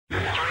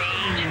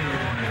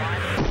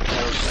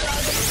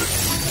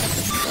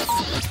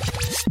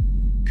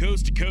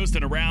Coast to coast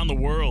and around the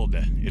world,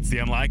 it's the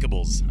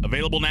Unlikables.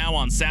 Available now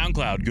on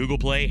SoundCloud, Google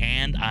Play,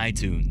 and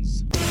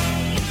iTunes.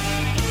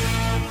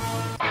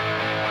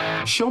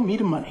 Show me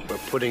the money. We're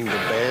putting the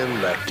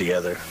band back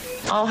together.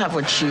 I'll have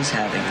what she's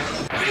having.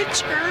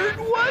 Richard,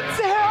 what's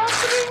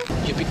happening?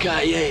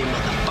 Yippee-ki-yay,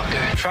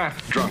 motherfucker. Fat,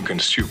 drunk,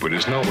 and stupid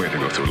is no way to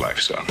go through life,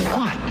 son.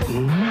 What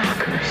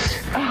knockers?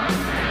 Oh,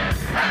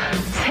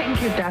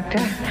 thank you, Doctor.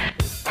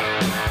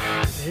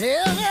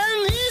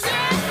 Living easy,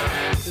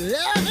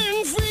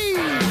 loving free.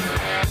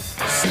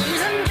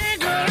 Season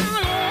ticket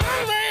on a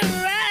one-way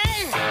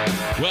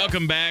ride.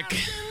 Welcome back.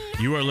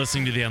 You are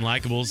listening to the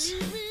Unlikables.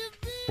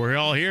 We're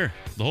all here.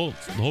 The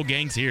whole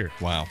gang's here.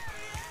 Wow.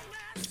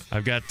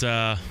 I've got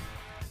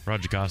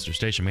Roger Coster,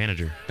 station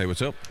manager. Hey,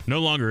 what's up? No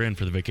longer in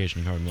for the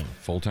vacationing hard loan.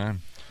 Full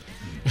time.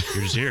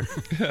 You're just here.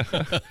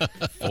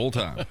 Full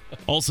time.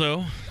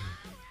 Also,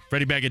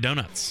 Freddie Bag of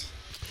Donuts.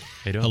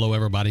 Hey, doing? Hello,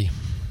 everybody.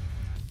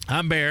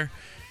 I'm Bear,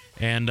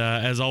 and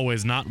as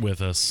always, not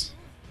with us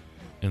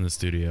in the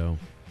studio.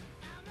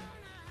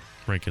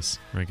 Rinkus,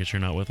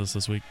 you're not with us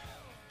this week?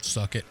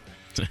 Suck it.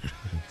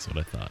 That's what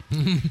I thought.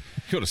 You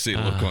ought to see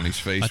a look on his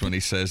face when he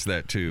says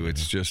that, too.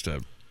 It's just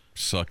a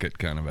suck it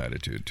kind of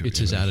attitude to it. It's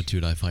his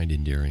attitude I find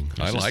endearing.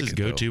 I like his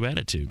go-to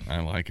attitude.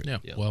 I like it.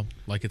 Yeah, well,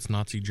 like it's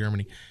Nazi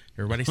Germany.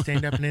 Everybody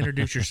stand up and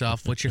introduce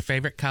yourself. What's your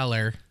favorite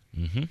color?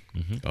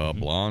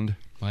 Blonde.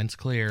 Mine's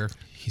clear.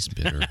 He's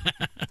bitter.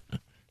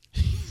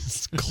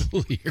 He's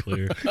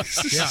clear.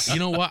 Yeah, you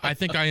know what? I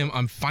think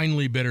I'm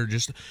finally bitter.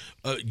 Just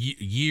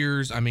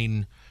years. I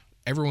mean,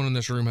 everyone in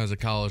this room has a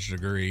college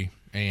degree,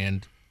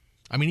 and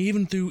I mean,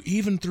 even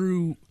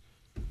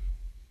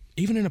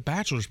in a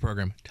bachelor's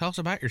program, tell us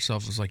about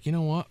yourself. It's like, you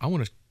know what? I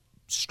want to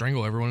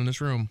strangle everyone in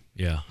this room.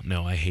 Yeah,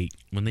 no, I hate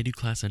when they do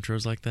class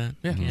intros like that.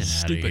 Yeah,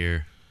 Get out of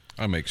here.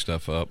 I make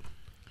stuff up.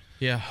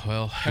 Yeah,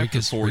 well,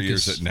 after 4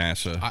 years at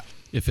NASA.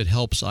 If it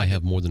helps, I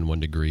have more than 1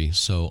 degree.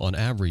 So on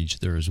average,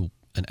 there is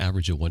an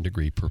average of 1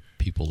 degree per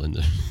people in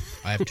the.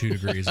 I have 2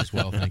 degrees as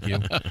well. Thank you.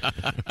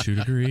 2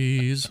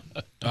 degrees.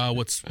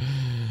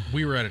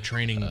 We were at a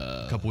training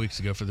a couple weeks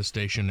ago for the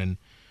station, and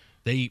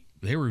they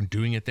were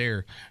doing it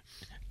there.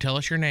 Tell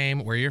us your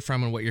name, where you're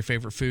from, and what your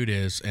favorite food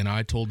is. And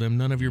I told them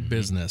none of your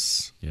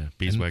business. Yeah,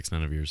 beeswax,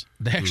 none of yours.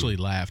 They actually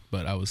laughed,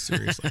 but I was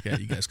serious. Like, yeah,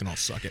 you guys can all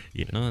suck it.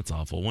 Yeah, no, that's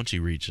awful. Once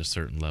you reach a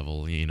certain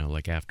level,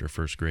 like after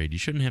first grade, you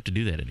shouldn't have to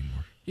do that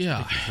anymore.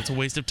 Yeah. It's a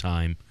waste of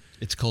time.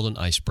 It's called an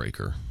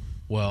icebreaker.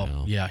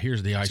 Well, yeah,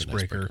 here's the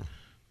icebreaker.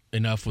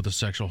 Enough with the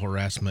sexual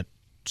harassment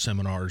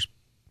seminars.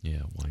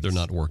 Yeah, they're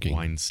not working.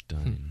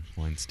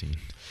 Weinstein.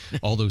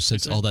 All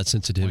that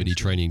sensitivity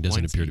training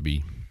doesn't appear to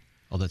be.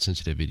 All that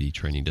sensitivity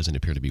training doesn't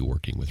appear to be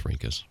working with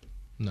Rinkus.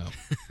 No.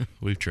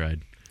 We've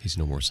tried. He's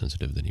no more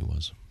sensitive than he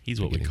was.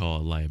 He's what we call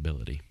a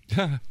liability.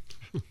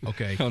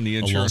 Okay. On the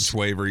insurance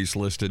waiver, he's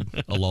listed.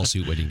 A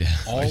lawsuit waiting to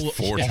happen.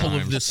 All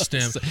of this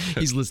stem.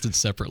 He's listed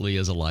separately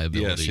as a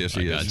liability. Yes,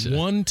 he is. Gotcha.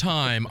 One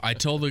time, I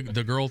told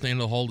the girl at the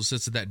end of the hall that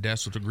sits at that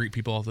desk to greet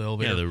people off the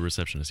elevator. Yeah, the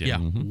receptionist. Yeah.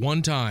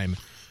 One time,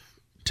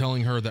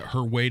 telling her that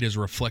her weight is a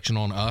reflection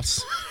on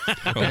us.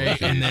 Okay?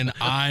 And then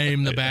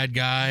I'm the bad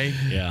guy.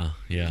 Yeah.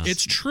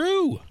 It's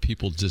true.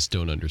 People just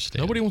don't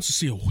understand. Nobody wants to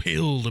see a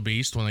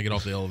wildebeest when they get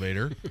off the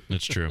elevator.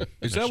 That's true.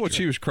 Is that what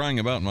she was crying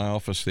about in my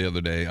office the other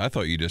day? I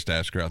thought you just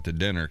asked her out to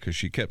dinner because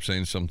she kept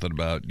saying something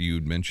about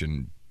you'd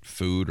mentioned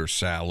food or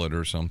salad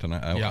or something.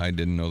 I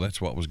didn't know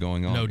that's what was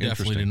going on. No,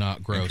 definitely did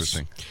not. Gross.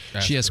 Interesting.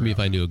 She asked me if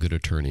I knew a good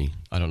attorney.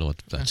 I don't know if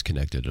that's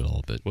connected at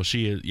all, but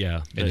she is.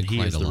 Yeah, and he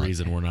is the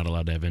reason we're not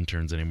allowed to have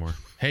interns anymore.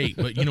 Hey,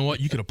 but you know what?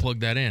 You could have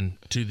plugged that in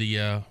to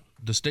the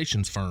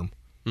station's firm,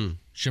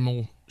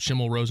 Schimmel,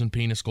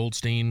 Rosenpenis,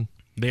 Goldstein.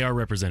 They are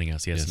representing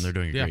us, yes, and they're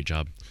doing a great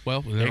job.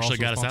 Well, they actually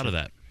got us out of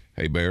that.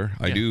 Hey, Bear,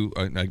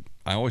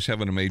 I always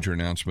have a major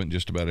announcement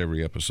just about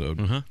every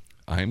episode.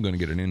 I am going to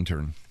get an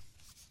intern.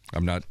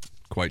 I'm not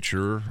quite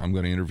sure. I'm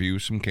going to interview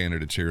some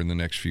candidates here in the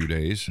next few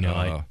days.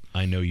 No,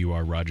 I know you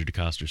are Roger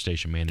DeCoster,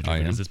 station manager.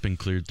 Has this been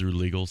cleared through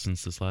legal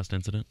since this last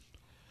incident?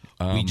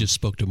 We just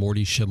spoke to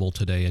Morty Schimmel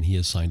today, and he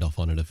has signed off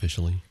on it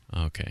officially.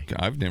 Okay.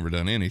 I've never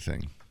done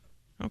anything.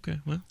 Okay,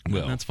 well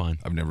that's fine.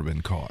 I've never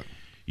been caught.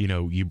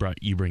 You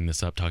bring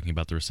this up talking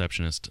about the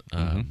receptionist.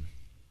 I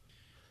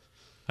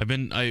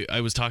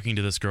was talking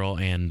to this girl,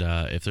 and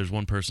if there's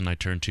one person I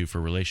turn to for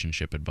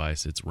relationship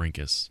advice, it's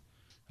Rinkus.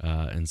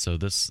 And so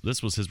this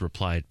was his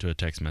reply to a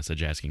text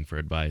message asking for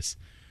advice.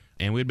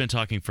 And we'd been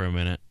talking for a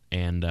minute,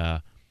 and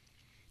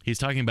he's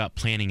talking about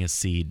planting a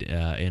seed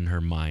in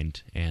her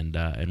mind and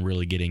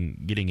really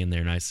getting in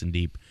there nice and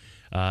deep.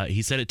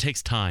 He said it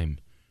takes time.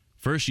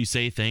 First, you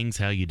say things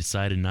how you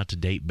decided not to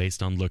date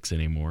based on looks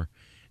anymore,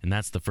 and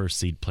that's the first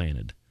seed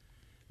planted.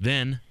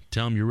 Then,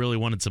 tell them you really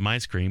wanted some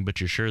ice cream,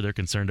 but you're sure they're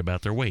concerned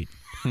about their weight.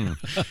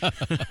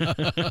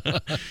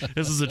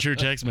 This is a true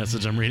text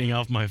message I'm reading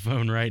off my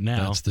phone right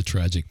now. That's the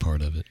tragic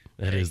part of it.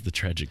 That is the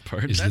tragic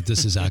part. Is that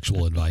this is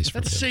actual advice for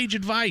That's him. sage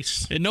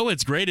advice. No,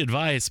 it's great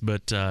advice,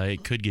 but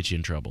it could get you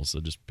in trouble, so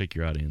just pick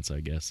your audience,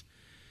 I guess.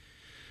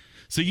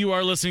 So you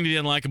are listening to the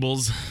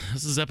Unlikables.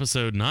 This is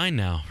episode 9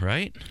 now,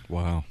 right?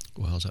 Wow.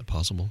 Well, is that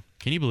possible?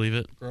 Can you believe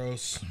it?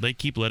 Gross. They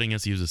keep letting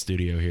us use the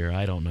studio here.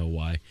 I don't know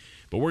why.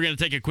 But we're going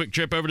to take a quick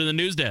trip over to the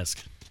news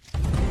desk.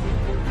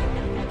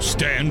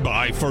 Stand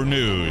by for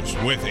news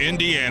with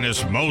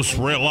Indiana's most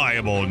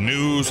reliable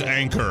news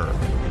anchor,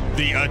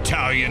 the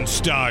Italian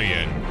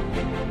Stallion.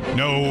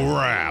 No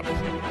rap,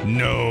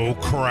 no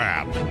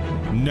crap.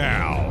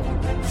 Now,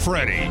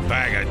 Freddie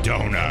Bag of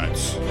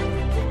Donuts.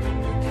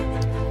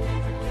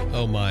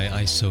 Oh my,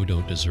 I so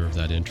don't deserve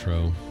that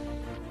intro.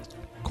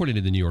 According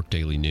to the New York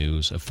Daily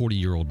News, a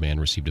 40-year-old man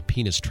received a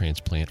penis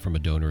transplant from a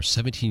donor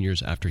 17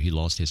 years after he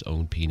lost his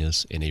own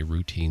penis in a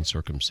routine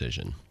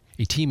circumcision.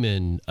 A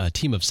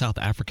team of South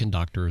African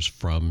doctors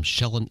from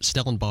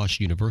Stellenbosch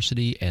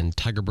University and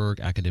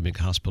Tygerberg Academic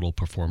Hospital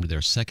performed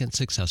their second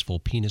successful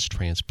penis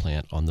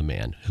transplant on the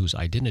man, whose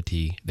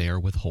identity they are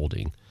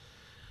withholding.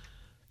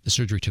 The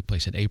surgery took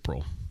place in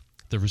April.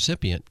 The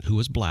recipient, who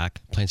is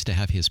black, plans to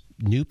have his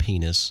new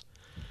penis,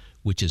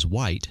 which is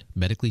white,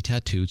 medically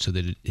tattooed so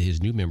that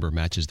his new member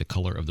matches the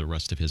color of the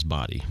rest of his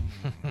body.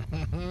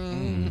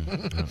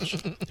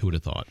 Who would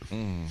have thought?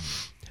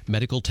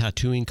 Medical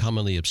tattooing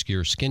commonly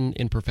obscures skin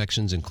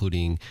imperfections,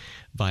 including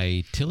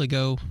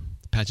vitiligo,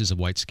 patches of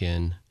white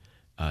skin,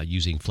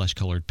 using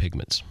flesh-colored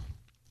pigments.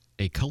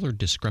 A color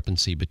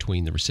discrepancy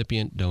between the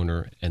recipient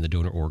donor and the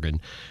donor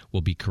organ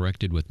will be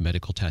corrected with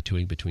medical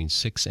tattooing between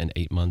 6 and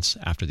 8 months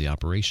after the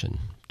operation,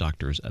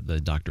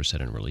 the doctor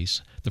said in a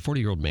release. The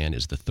 40-year-old man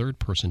is the third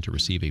person to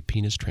receive a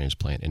penis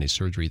transplant in a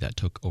surgery that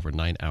took over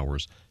 9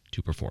 hours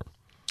to perform.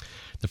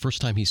 The first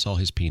time he saw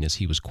his penis,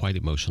 he was quite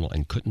emotional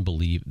and couldn't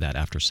believe that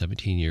after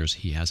 17 years,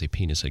 he has a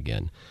penis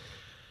again.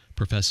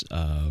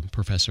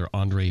 Professor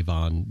Andre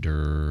van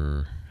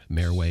der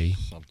Merwe,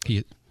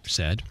 he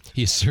said,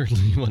 he is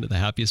certainly one of the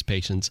happiest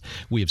patients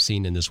we have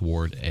seen in this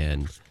ward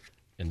and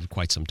in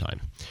quite some time.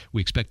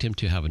 We expect him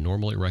to have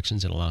normal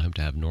erections and allow him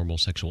to have normal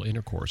sexual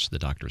intercourse, the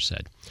doctor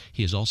said.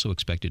 He is also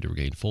expected to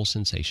regain full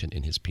sensation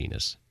in his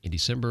penis. In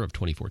December of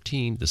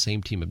 2014, the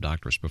same team of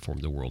doctors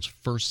performed the world's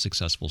first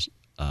successful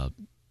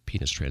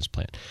penis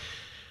transplant.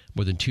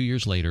 More than 2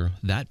 years later,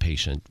 that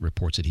patient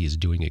reports that he is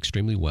doing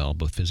extremely well,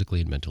 both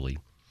physically and mentally.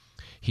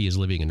 He is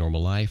living a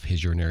normal life,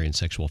 his urinary and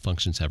sexual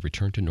functions have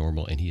returned to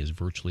normal, and he has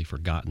virtually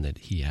forgotten that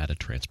he had a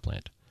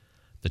transplant.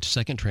 The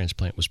second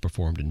transplant was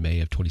performed in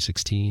May of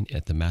 2016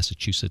 at the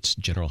Massachusetts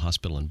General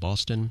Hospital in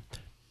Boston.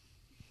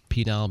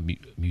 Penile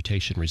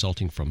mutation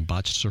resulting from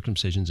botched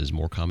circumcisions is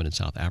more common in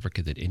South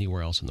Africa than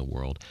anywhere else in the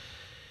world.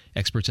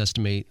 Experts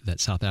estimate that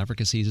South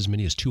Africa sees as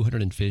many as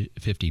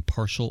 250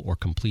 partial or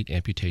complete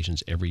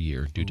amputations every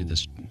year due to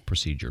this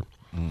procedure.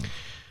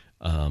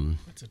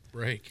 That's a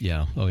break.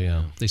 Yeah. Oh,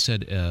 yeah. They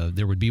said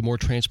there would be more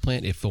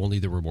transplant if only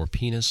there were more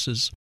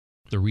penises.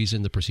 The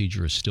reason the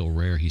procedure is still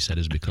rare, he said,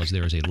 is because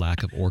there is a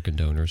lack of organ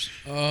donors.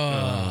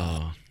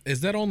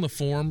 Is that on the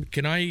form?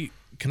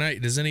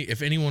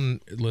 If anyone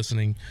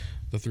listening,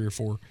 the 3 or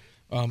 4,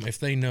 if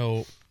they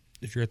know,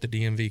 if you're at the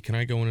DMV, can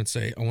I go in and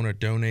say, I want to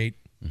donate?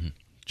 Mm-hmm.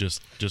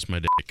 Just my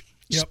dick.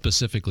 Yep.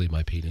 Specifically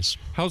my penis.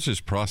 How's his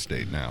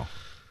prostate now?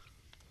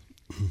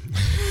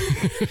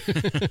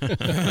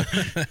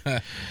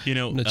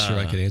 I'm not sure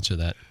I could answer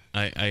that.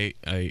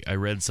 I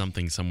read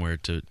something somewhere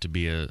to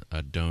be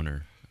a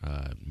donor,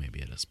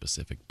 maybe at a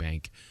specific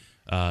bank.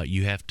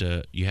 You have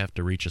to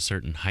reach a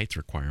certain height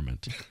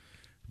requirement.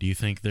 Do you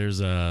think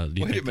there's a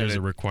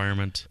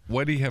requirement?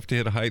 Why do you have to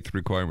hit a height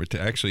requirement to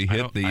actually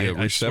hit the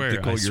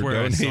receptacle you're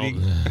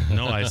donating?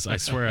 I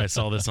swear I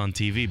saw this on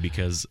TV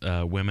because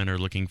women are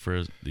looking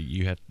for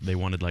they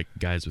wanted like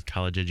guys with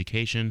college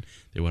education.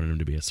 They wanted them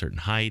to be a certain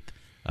height,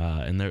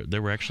 and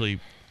there were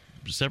actually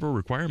several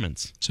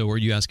requirements. So, are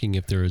you asking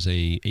if there is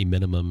a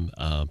minimum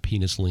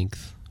penis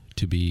length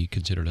to be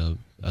considered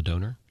a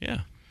donor?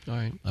 Yeah. All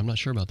right. I'm not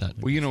sure about that.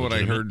 Well, you know what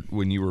I heard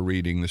when you were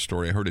reading the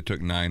story? I heard it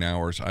took 9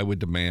 hours. I would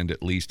demand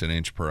at least 1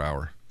 inch per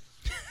hour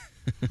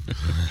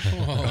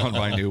on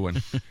my new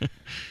one.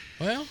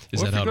 Well,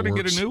 is that if how you're it going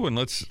to works? get a new one,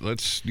 let's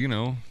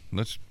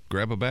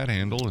grab a bat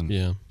handle and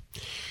yeah.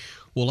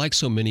 Well, like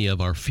so many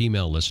of our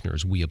female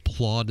listeners, we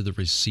applaud the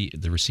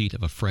receipt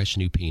of a fresh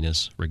new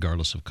penis,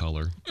 regardless of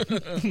color.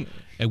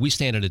 And we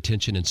stand at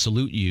attention and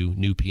salute you,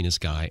 new penis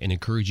guy, and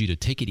encourage you to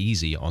take it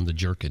easy on the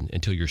jerkin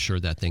until you're sure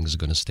that thing is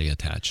going to stay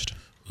attached.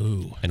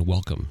 Ooh. And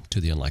welcome to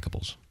the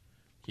Unlikables.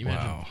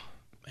 Wow.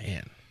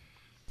 Man.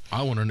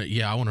 I want to know.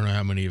 Yeah, I want to know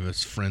how many of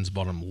his friends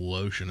bought him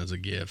lotion as a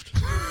gift.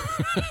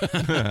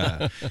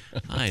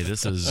 Hi,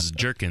 this is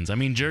Jerkins. I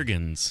mean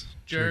Jergens.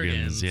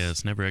 Jergens.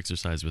 Yes, never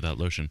exercise without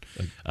lotion.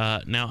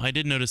 Now, I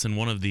did notice in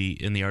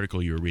the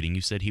article you were reading,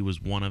 you said he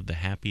was one of the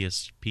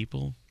happiest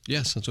people.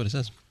 Yes, that's what it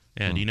says.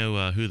 Yeah. Do you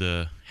know who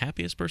the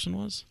happiest person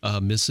was?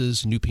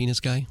 Mrs. New Penis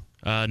Guy?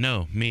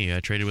 No, me.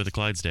 I traded with a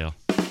Clydesdale.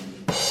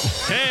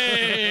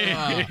 Hey!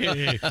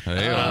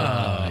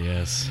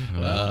 Yes.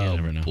 Well, you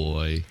never know.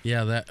 Boy.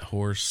 Yeah, that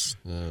horse.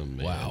 Oh,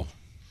 man. Wow.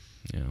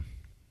 Yeah.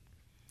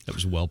 That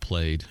was well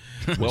played.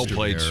 Well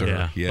played, sir.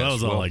 Yeah. Yes, that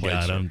was all well I played,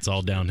 got. sir. It's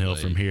all downhill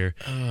from here.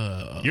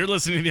 You're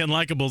listening to the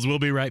Unlikables. We'll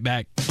be right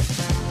back.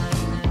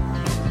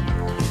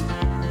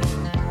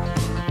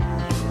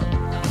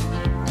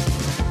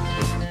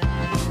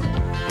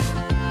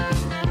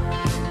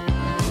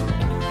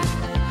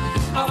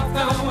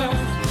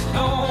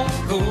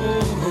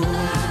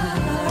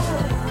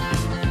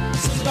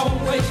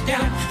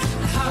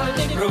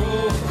 holiday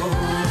road.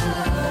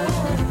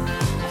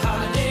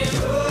 Holiday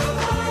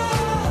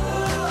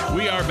road.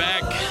 We are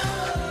back.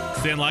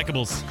 It's the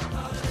Unlikables.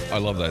 I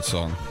love that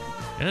song.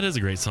 Yeah, it is a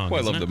great song. Well,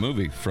 I isn't love it? the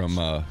movie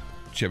from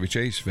Chevy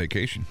Chase,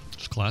 Vacation.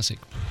 It's classic.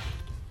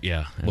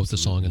 Yeah. Both the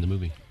song and the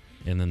movie.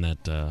 And then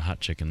that hot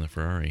chick in the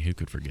Ferrari. Who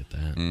could forget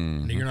that?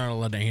 You're not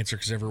allowed to answer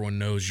because everyone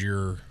knows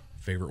your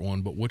favorite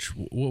one. But what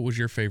was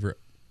your favorite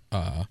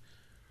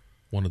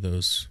one of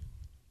those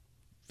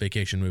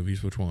vacation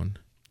movies? Which one?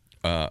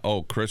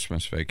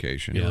 Christmas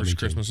Vacation. Yeah, Yours me too.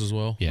 Christmas as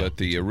well? Yeah. But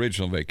the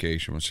original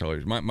Vacation was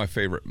hilarious. My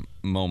favorite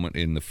moment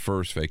in the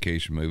first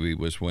Vacation movie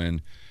was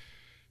when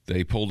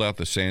they pulled out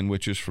the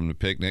sandwiches from the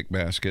picnic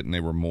basket and they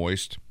were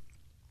moist.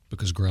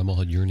 Because Grandma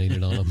had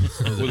urinated on them.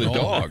 With a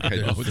dog.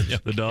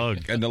 The dog.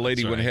 And the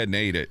lady went ahead and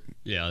ate it.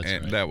 Yeah, that's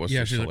and right. that was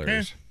Yeah, just she's like,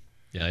 hilarious.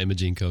 Yeah,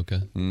 Imogene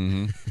Coca.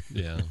 Mm-hmm.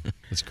 Yeah,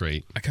 that's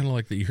great. I kind of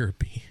like the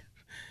European.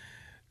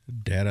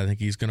 Dad, I think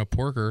he's going to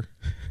pork her.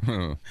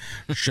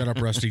 Shut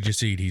up, Rusty.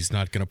 Just eat. He's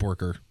not going to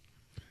pork her.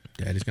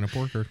 Daddy's going to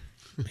pork her.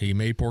 He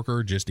may pork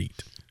her. Just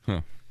eat.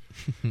 Huh.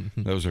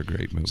 Those are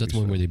great movies. Is that the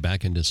one where they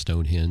back into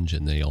Stonehenge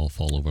and they all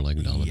fall over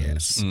like dominoes?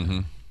 Yes.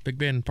 Mm-hmm. Big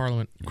Ben in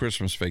Parliament.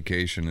 Christmas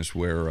Vacation is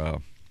where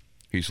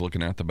he's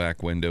looking out the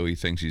back window. He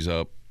thinks he's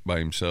up by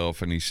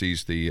himself, and he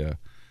sees the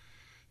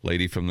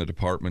lady from the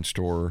department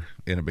store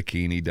in a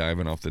bikini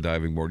diving off the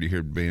diving board. You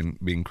hear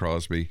Bing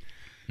Crosby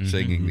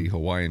singing the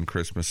Hawaiian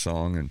Christmas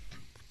song, and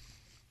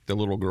the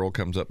little girl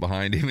comes up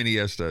behind him, and he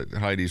has to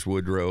hide his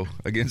Woodrow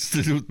against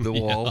the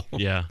wall.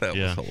 Yeah, That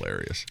yeah. was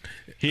hilarious.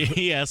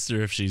 He asked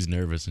her if she's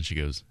nervous, and she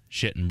goes,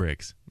 "Shitting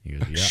bricks." He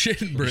goes, "Yeah."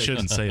 Shitting bricks. You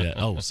shouldn't say that.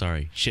 Oh,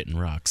 sorry. Shitting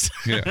rocks.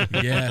 Yeah.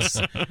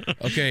 Yes.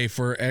 Okay,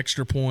 for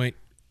extra point,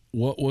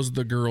 what was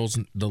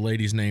the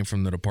lady's name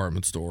from the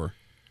department store?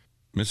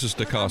 Mrs.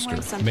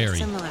 DeCoster. Something Mary.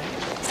 similar.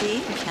 See,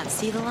 you can't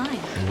see the line.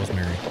 It was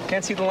Mary.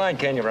 Can't see the line,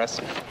 can you, Russ?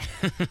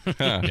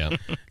 Yeah,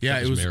 Yeah,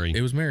 That it was Mary.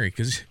 It was Mary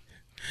because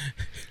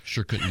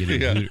Sure couldn't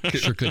get any.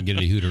 Sure couldn't get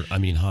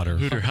any hotter.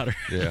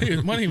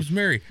 Yeah. my name's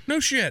Mary. No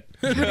shit.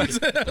 Well, That's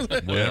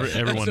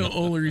everyone, the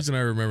only reason I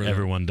remember that.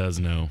 everyone does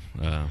know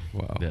Wow.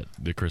 that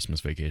the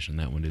Christmas Vacation.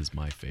 That one is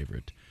my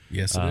favorite.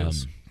 Yes, it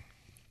is.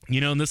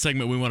 You know, in this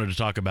segment, we wanted to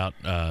talk about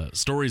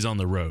stories on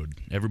the road.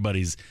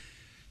 Everybody's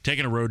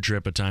taking a road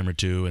trip a time or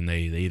two, and they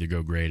either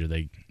go great or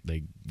they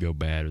go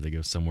bad or they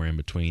go somewhere in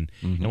between.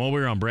 And while we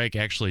were on break,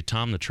 actually,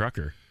 Tom the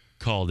trucker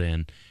called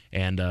in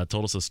and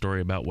told us a story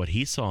about what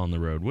he saw on the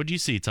road. What'd you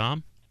see,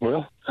 Tom?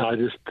 Well, I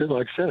just,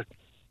 like I said,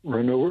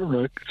 run over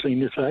and I seen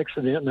this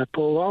accident, and I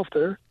pulled off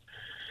there.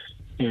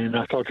 And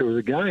I thought there was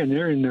a guy in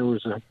there, and there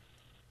was a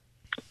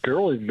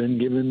girl who'd been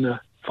given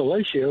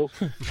fellatio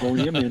on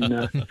him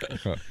and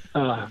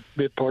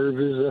bit part of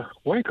his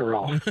wanker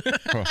off.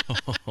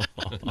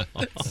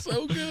 That's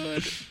so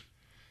good.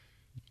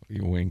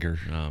 You winker.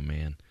 Oh,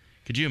 man.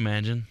 Could you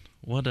imagine?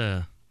 How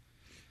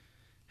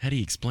do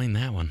you explain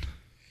that one?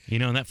 You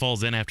know, and that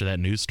falls in after that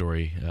news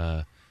story.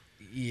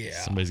 Yeah.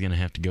 Somebody's going to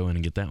have to go in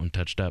and get that one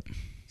touched up.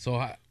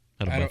 So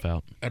That'll buff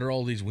out. out of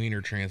all these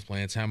wiener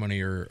transplants, how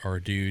many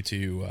are due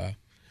to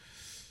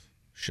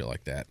shit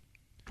like that?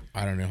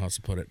 I don't know how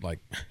to put it. Like,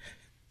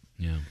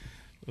 Yeah.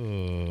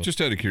 Just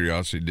out of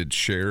curiosity, did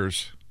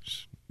Cher's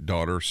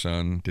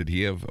son, did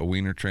he have a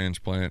wiener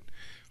transplant?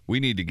 We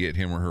need to get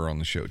him or her on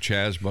the show.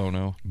 Chaz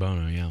Bono.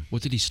 Bono, yeah.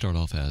 What did he start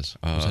off as?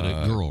 Was that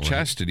a girl? Right?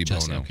 Chastity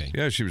Bono. Okay.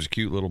 Yeah, she was a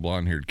cute little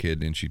blonde-haired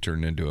kid, and she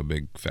turned into a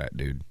big fat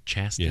dude.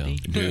 Chastity?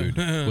 Yeah. Dude.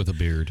 With a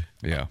beard.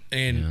 Yeah.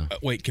 and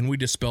wait, can we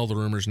dispel the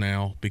rumors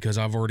now? Because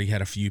I've already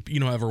had a few. You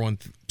know, everyone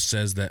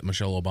says that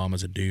Michelle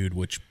Obama's a dude,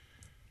 which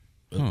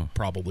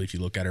probably if you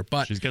look at her,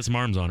 but She's got some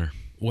arms on her.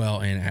 well,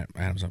 and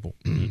Adam's apple,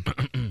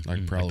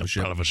 like proud of a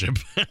ship. Proud of a ship.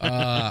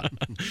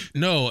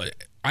 No,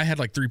 I had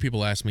like 3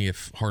 people ask me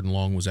if Hard and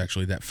Long was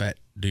actually that fat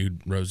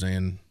dude,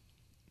 Roseanne,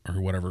 or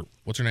whatever.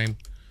 What's her name?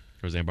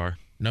 Roseanne Barr.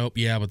 Nope.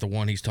 Yeah, but the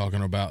one he's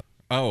talking about.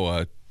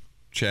 Oh,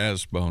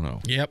 Chaz Bono.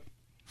 Yep.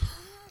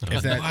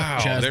 If that Wow,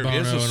 Chaz there Bono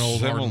is a and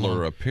old Hard and similar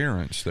Long.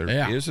 appearance. There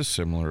is Yeah. a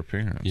similar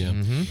appearance. Yeah.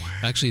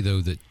 Actually,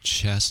 though, that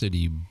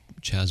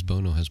Chaz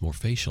Bono has more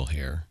facial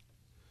hair,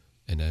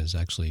 and is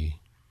actually,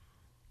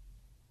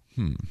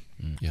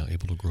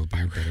 able to grow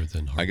beard better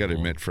than Hard. I got to and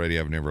Long. admit, Freddie,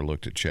 I've never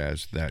looked at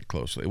Chaz that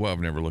closely. Well, I've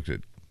never looked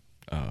at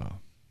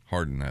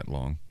Harden that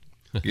long.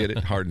 Get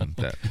it? Harden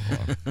that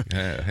long.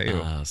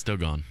 Hey, Still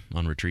gone.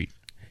 On retreat.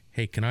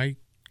 Hey, can I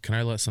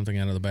let something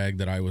out of the bag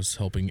that I was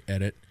helping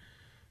edit?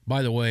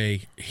 By the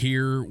way,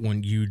 here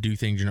when you do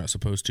things you're not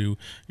supposed to,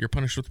 you're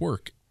punished with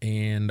work.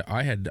 And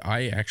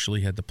I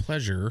actually had the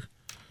pleasure.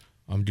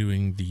 I'm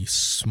doing the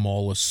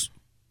smallest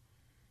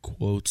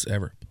quotes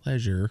ever.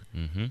 Pleasure.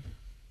 Mm-hmm.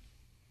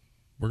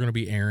 We're going to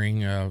be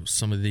airing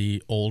some of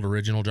the old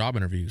original job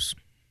interviews.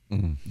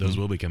 Those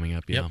will be coming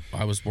up, yeah. Yep,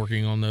 I was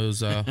working on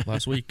those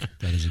last week.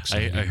 That is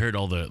exciting. I heard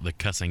all the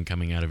cussing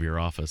coming out of your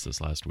office this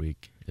last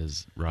week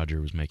as Roger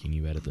was making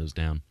you edit those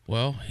down.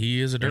 Well, he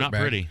is a They're not dirtbag.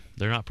 pretty.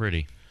 They're not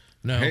pretty.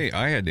 No. Hey,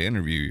 I had to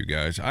interview you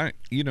guys. There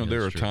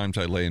are true. times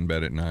I lay in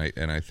bed at night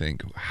and I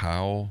think,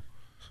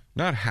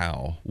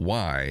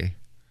 why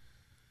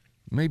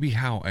maybe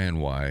how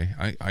and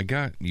why. I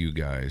got you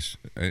guys,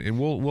 and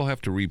we'll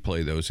have to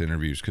replay those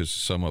interviews because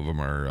some of them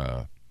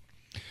are.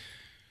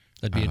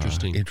 That'd be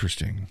interesting.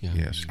 Interesting, Yeah.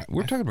 yes.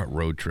 We're talking about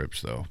road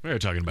trips, though. We were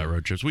talking about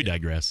road trips. We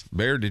digress.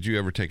 Bear, did you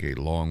ever take a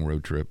long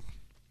road trip?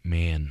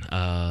 Man,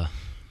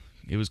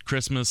 it was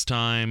Christmas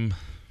time.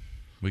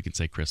 We can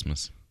say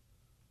Christmas.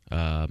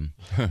 To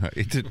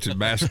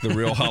mask the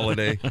real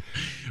holiday.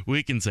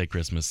 We can say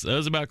Christmas. It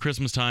was about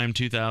Christmas time,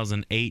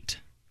 2008.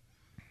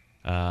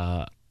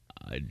 I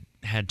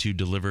had to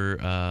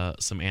deliver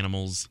some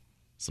animals,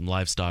 some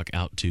livestock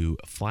out to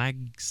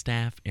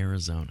Flagstaff,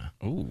 Arizona.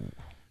 Oh.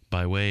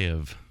 By way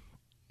of,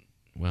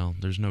 well,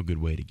 there's no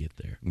good way to get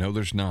there. No,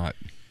 there's not.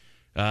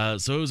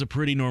 So it was a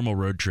pretty normal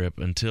road trip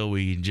until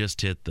we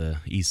just hit the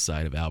east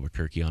side of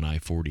Albuquerque on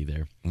I-40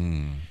 there.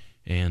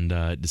 And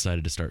it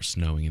decided to start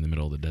snowing in the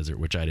middle of the desert,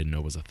 which I didn't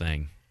know was a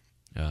thing.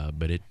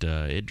 But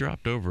it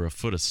dropped over a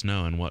foot of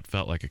snow in what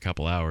felt like a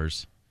couple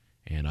hours,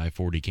 and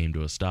I-40 came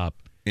to a stop.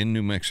 In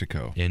New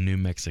Mexico. In New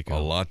Mexico. A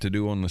lot to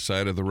do on the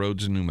side of the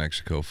roads in New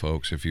Mexico,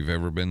 folks. If you've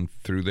ever been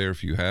through there,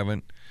 if you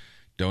haven't,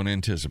 don't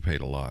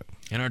anticipate a lot.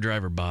 And our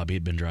driver, Bob, he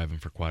had been driving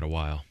for quite a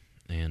while,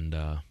 and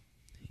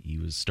he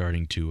was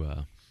starting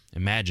to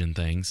imagine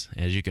things.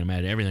 As you can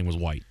imagine, everything was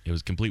white. It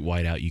was complete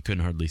whiteout. You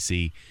couldn't hardly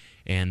see,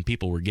 and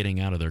people were getting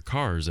out of their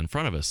cars in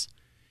front of us,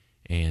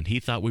 and he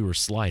thought we were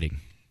sliding.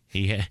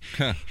 He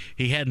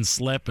hadn't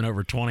slept in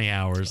over 20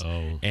 hours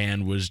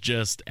and was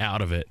just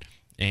out of it.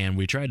 And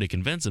we tried to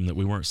convince him that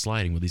we weren't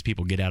sliding. When these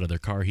people get out of their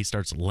car, he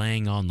starts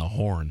laying on the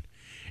horn,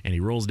 and he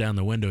rolls down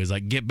the window. He's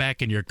like, "Get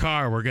back in your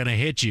car. We're going to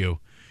hit you."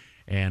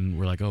 And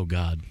we're like, oh,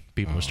 God.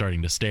 People are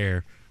starting to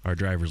stare. Our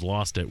driver's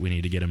lost it. We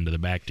need to get him to the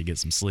back to get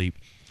some sleep.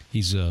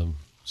 He's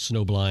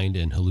snowblind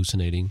and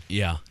hallucinating.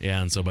 Yeah.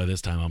 And so by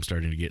this time, I'm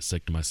starting to get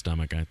sick to my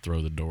stomach. I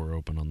throw the door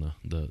open on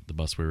the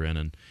bus we were in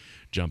and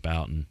jump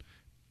out and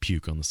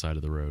puke on the side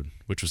of the road,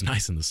 which was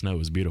nice in the snow. It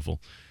was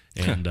beautiful.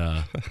 And,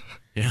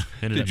 yeah.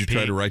 Did you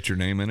try to write your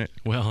name in it?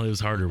 Well, it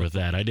was harder with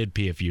that. I did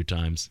pee a few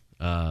times.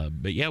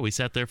 But, yeah, we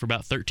sat there for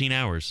about 13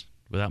 hours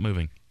without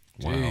moving.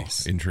 Wow.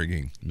 Jeez.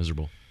 Intriguing.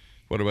 Miserable.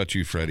 What about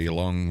you, Freddie? A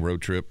long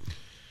road trip?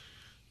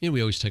 Yeah, we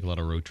always take a lot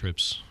of road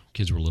trips.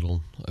 Kids were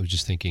little. I was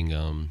just thinking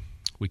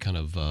we kind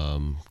of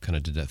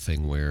did that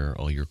thing where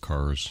all your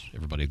cars,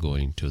 everybody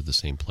going to the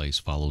same place,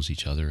 follows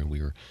each other, and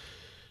we were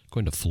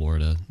going to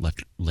Florida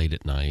late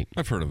at night.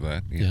 I've heard of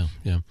that.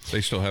 Yeah. They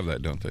still have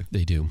that, don't they?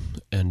 They do.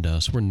 And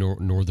so we're in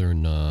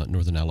northern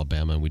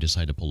Alabama, and we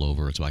decided to pull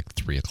over. It's like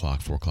 3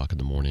 o'clock, 4 o'clock in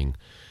the morning.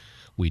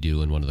 We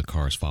do, and one of the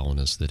cars following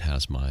us that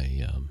has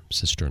my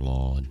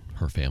sister-in-law and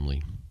her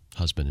family,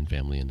 husband and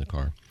family in the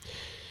car.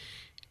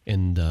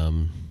 And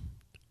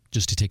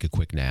just to take a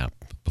quick nap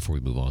before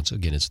we move on. So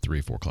again, it's 3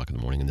 or 4 o'clock in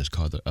the morning, and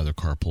the other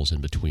car pulls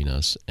in between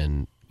us,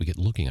 and we get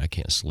looking. I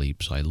can't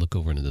sleep, so I look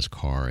over into this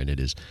car, and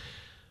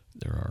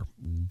there are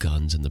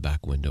guns in the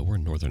back window. We're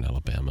in northern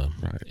Alabama,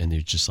 right? And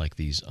they're just like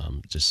these,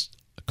 just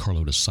a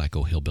carload of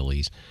psycho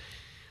hillbillies.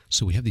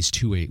 So we have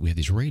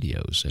these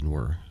radios,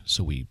 and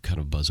so we kind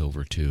of buzz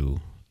over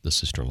to the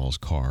sister-in-law's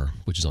car,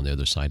 which is on the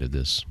other side of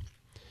this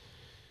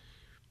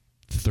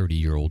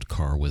 30-year-old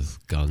car with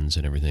guns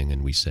and everything,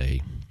 and we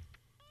say,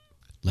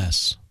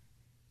 "Les,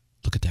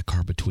 look at that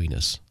car between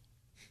us."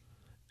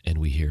 And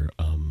we hear,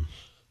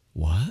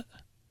 "What?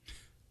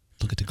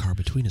 Look at the car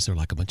between us. They're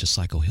like a bunch of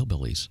psycho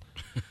hillbillies."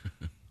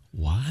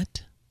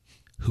 What?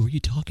 Who are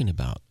you talking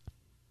about?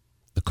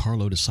 The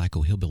carload of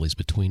psycho hillbillies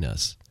between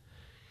us.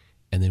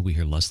 And then we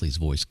hear Leslie's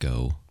voice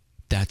go,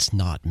 "That's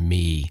not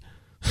me."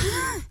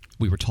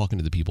 We were talking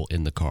to the people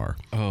in the car.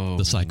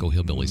 The psycho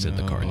hillbillies in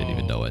the car. I didn't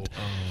even know it.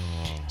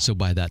 So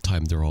by that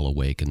time, they're all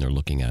awake, and they're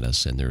looking at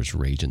us, and there's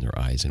rage in their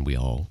eyes, and we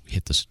all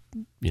hit this,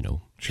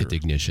 hit the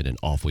ignition, and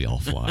off we all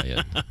fly.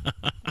 And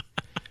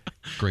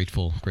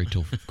grateful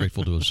to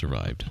have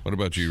survived. What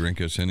about you,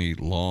 Rinkus? Any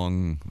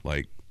long,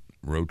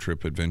 road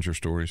trip adventure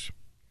stories?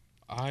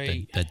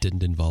 That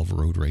didn't involve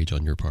road rage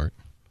on your part?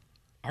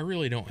 I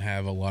really don't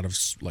have a lot of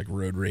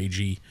road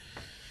ragey.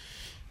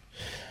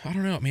 I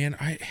don't know, man.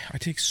 I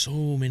take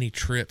so many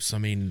trips. I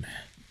mean,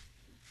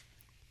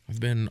 I've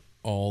been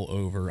all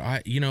over.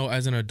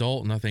 As an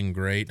adult, nothing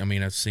great. I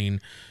mean, I've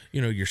seen,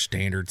 your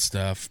standard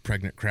stuff,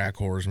 pregnant crack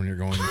whores when you're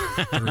going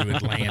through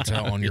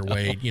Atlanta on your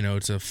way,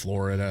 to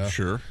Florida.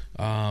 Sure.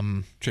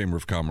 Chamber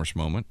of Commerce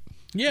moment.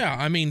 Yeah,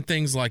 I mean,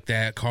 things like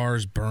that.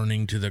 Cars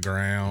burning to the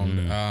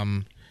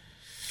ground.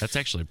 That's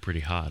actually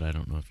pretty hot. I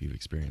don't know if you've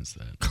experienced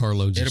that.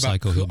 Carloads of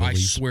psycho hillbillies. I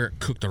swear it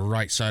cooked the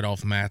right side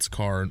off Matt's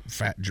car.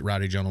 Fat,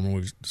 rowdy gentleman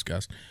we've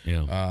discussed.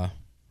 Yeah.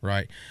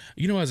 Right.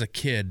 As a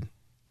kid,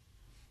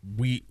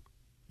 we,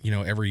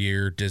 every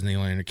year,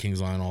 Disneyland and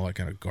Kings Island, all that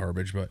kind of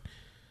garbage. But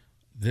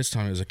this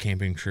time it was a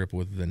camping trip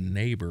with the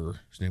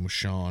neighbor. His name was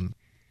Sean.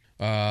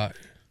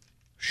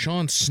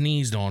 Sean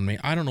sneezed on me.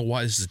 I don't know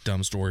why. This is a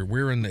dumb story.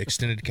 We're in the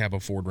extended cab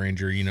of Ford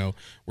Ranger,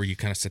 where you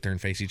kind of sit there and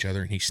face each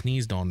other, and he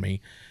sneezed on me.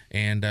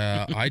 And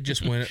I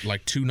just went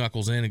like 2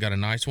 knuckles in and got a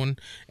nice one.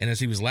 And as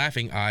he was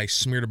laughing, I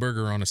smeared a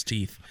burger on his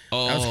teeth.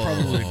 That was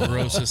probably the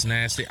grossest,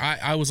 nasty.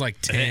 I was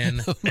like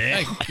 10. Oh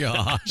my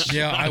gosh.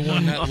 Yeah, I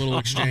won that little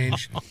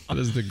exchange. That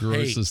is the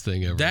grossest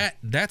thing ever.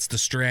 That's the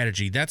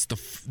strategy. That's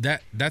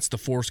the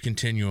force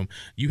continuum.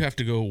 You have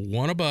to go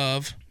one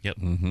above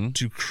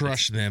to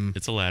crush them.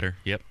 It's a ladder.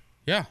 Yep.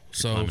 Yeah.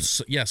 So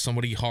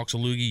somebody hawks a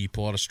loogie, you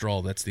pull out a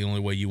straw. That's the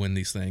only way you win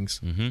these things.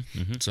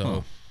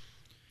 So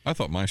I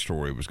thought my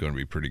story was going to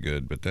be pretty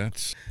good, but I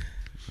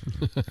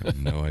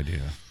have no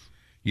idea.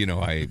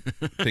 I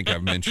think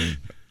I've mentioned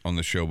on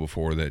the show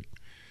before that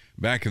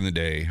back in the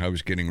day, I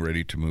was getting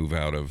ready to move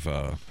out of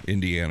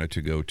Indiana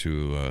to go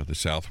to the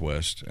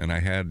Southwest, and I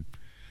had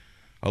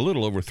a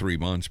little over 3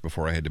 months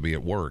before I had to be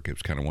at work. It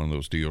was kind of one of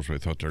those deals where I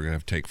thought they were going to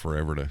have to take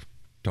forever to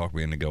talk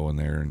me into going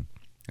there, and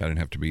I didn't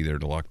have to be there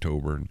till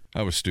October. And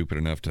I was stupid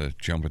enough to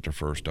jump at their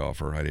first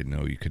offer. I didn't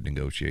know you could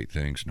negotiate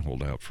things and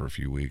hold out for a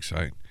few weeks.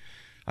 I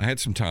had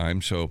some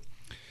time, so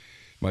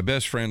my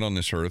best friend on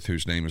this earth,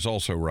 whose name is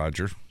also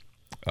Roger,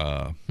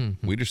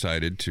 we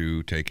decided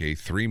to take a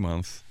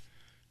 3-month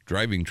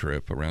driving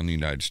trip around the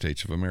United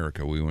States of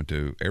America. We went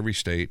to every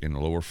state in the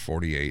lower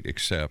 48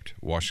 except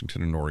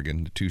Washington and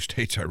Oregon, the 2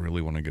 states I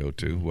really want to go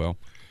to. Well,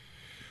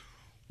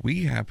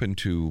 we happened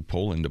to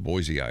pull into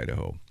Boise,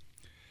 Idaho.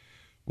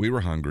 We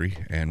were hungry,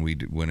 and we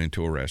went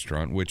into a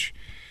restaurant, which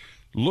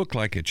looked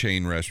like a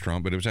chain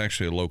restaurant, but it was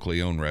actually a locally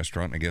owned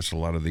restaurant. I guess a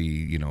lot of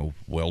the,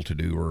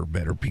 well-to-do or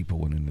better people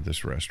went into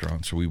this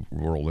restaurant. So we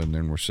roll in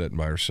there, and we're sitting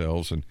by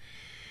ourselves, and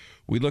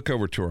we look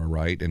over to our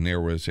right, and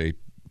there was a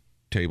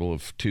table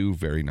of 2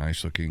 very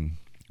nice-looking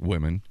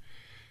women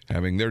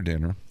having their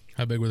dinner.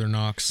 How big were their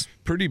knocks?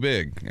 Pretty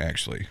big,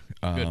 actually.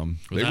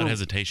 Without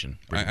hesitation.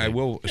 I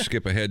will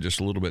skip ahead just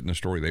a little bit in the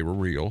story. They were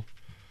real.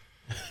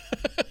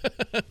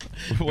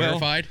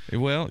 Verified?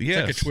 Well,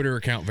 yes. It's like a Twitter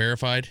account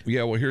verified?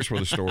 Yeah, well, here's where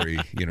the story,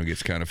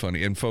 gets kind of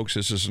funny. And, folks,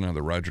 this is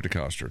another Roger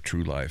DeCoster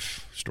true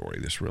life story.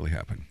 This really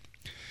happened.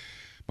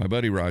 My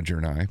buddy Roger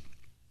and I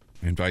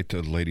invite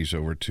the ladies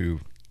over to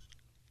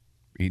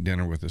eat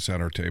dinner with us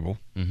at our table.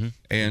 Mm-hmm.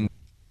 And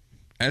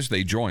as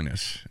they join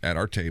us at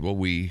our table,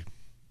 we,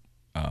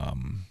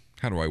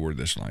 how do I word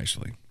this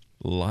nicely?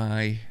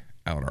 Lie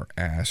out our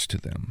ass to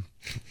them.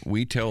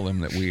 We tell them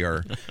that we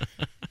are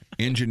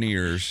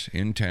engineers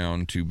in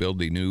town to build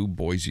the new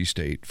Boise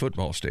State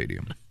football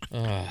stadium.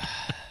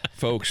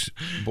 Folks,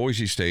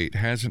 Boise State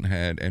hasn't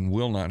had and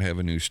will not have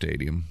a new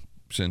stadium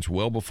since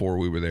well before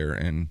we were there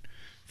and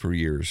for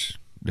years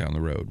down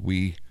the road.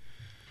 We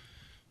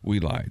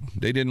lied.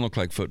 They didn't look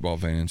like football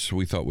fans, so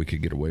we thought we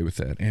could get away with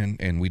that,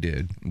 and we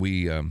did.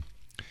 We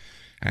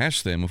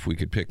asked them if we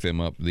could pick them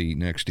up the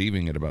next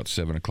evening at about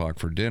 7 o'clock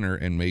for dinner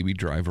and maybe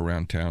drive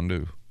around town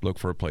to look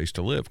for a place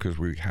to live, because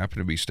we happen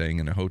to be staying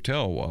in a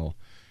hotel while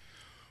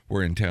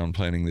we're in town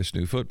planning this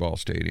new football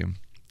stadium.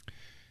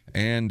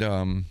 And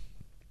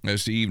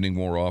as the evening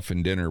wore off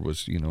and dinner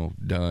was,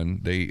 done,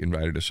 they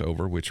invited us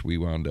over, which we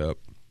wound up,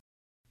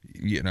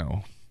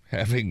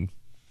 having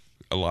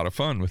a lot of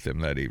fun with them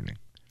that evening.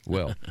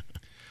 Well,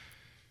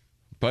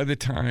 by the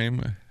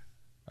time,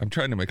 I'm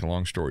trying to make a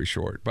long story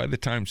short, by the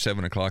time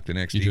 7 o'clock the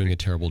next evening. You're doing a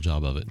terrible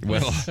job of it.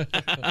 Well,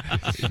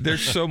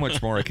 there's so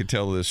much more I could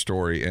tell to this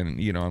story,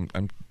 and,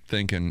 I'm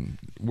thinking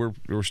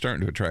we're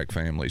starting to attract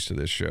families to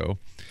this show.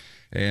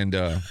 And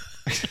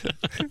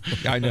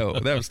I know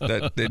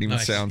that didn't even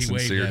sound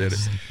sincere, did it?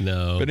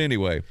 No. But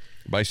anyway,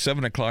 by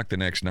 7 o'clock the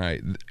next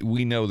night,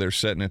 we know they're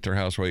sitting at their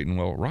house waiting.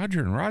 Well, Roger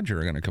and Roger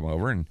are going to come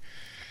over and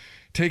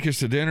take us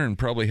to dinner and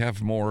probably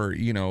have more,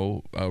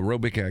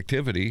 aerobic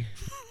activity.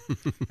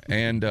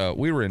 And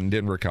we were in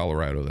Denver,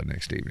 Colorado the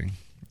next evening.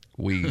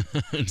 We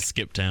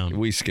skipped town.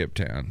 We skipped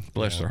town.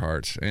 Bless their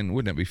hearts. And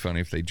wouldn't it be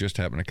funny if they just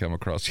happened to come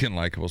across the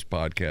Unlikables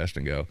podcast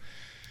and go,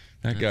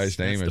 that guy's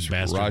name is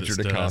Roger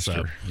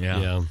DeCoster.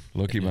 Yeah.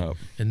 Look him up.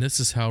 And this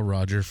is how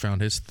Roger found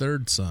his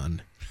 3rd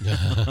son.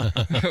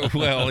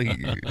 Well,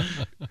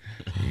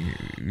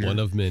 one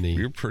of many.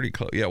 You're pretty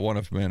close. Yeah, one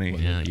of many.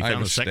 Yeah, you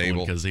found the second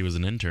one because he was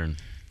an intern.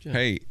 Yeah.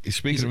 Hey,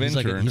 speaking of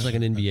interns. He's like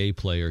an NBA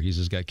player. He's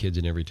just got kids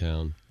in every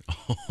town.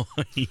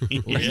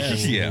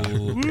 Yeah,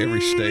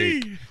 every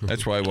state.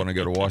 That's why I want to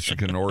go to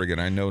Washington, Oregon.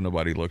 I know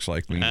nobody looks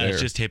like me there.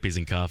 It's just hippies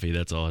and coffee.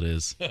 That's all it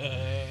is.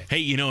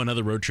 Hey,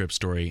 another road trip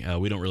story.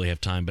 We don't really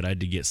have time, but I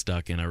did get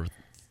stuck in a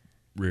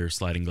rear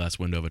sliding glass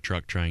window of a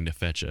truck trying to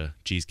fetch a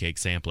cheesecake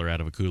sampler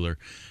out of a cooler.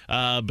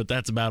 But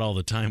that's about all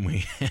the time we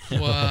have.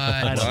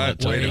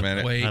 Wait a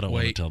minute. I don't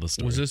want to tell the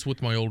story. Was this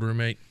with my old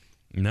roommate?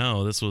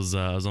 No, this was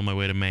I was on my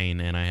way to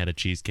Maine, and I had a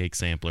cheesecake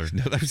sampler.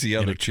 No, that was the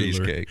other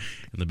cheesecake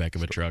in the back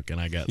of a truck,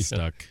 and I got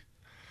stuck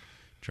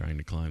trying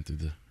to climb through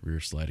the rear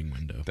sliding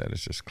window. That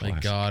is just classic.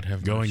 Thank God,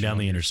 have going down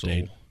the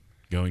interstate.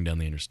 Going down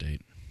the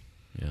interstate.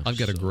 Yeah, I've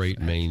got a great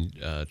Maine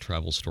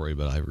travel story,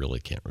 but I really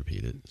can't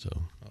repeat it. So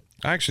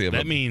actually,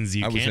 that means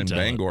you I was in tell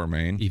Bangor,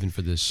 Maine, even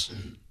for this,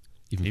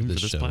 even for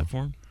this show.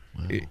 platform.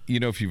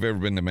 If you've ever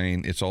been to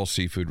Maine, it's all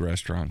seafood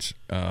restaurants.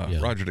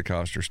 Roger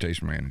DeCoster,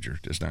 station manager,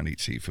 does not eat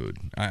seafood.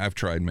 I've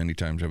tried many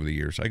times over the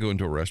years. I go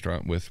into a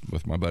restaurant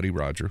with my buddy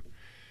Roger,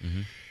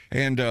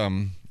 and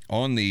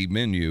on the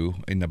menu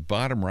in the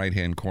bottom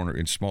right-hand corner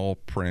in small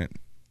print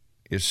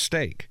is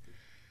steak.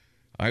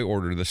 I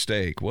order the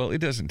steak. Well, it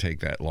doesn't take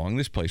that long.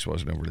 This place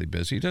wasn't overly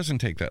busy. It doesn't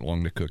take that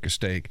long to cook a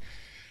steak.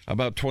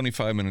 About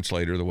 25 minutes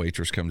later, the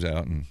waitress comes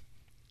out and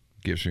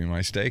gives me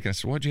my steak. And I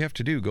said, what'd you have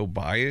to do? Go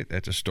buy it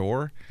at the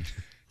store?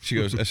 She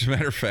goes, as a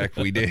matter of fact,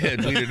 we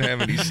did. We didn't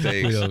have any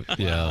steaks.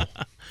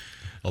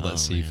 All that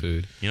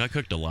seafood. Man. I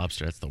cooked a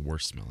lobster. That's the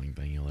worst smelling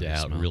thing you'll ever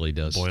smell. Yeah, it really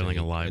does. Boiling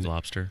a live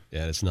lobster.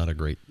 Yeah, it's not a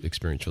great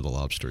experience for the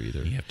lobster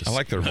either. I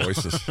like their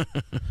voices.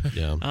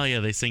 Yeah. Oh, yeah,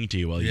 they sing to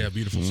you while you...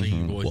 beautiful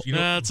singing voice.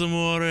 That's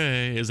amore.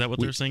 Is that what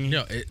they're singing?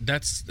 No,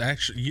 that's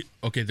actually...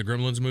 Okay, the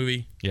Gremlins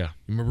movie. Yeah.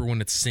 You remember when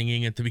it's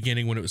singing at the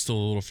beginning when it was still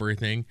a little furry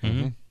thing?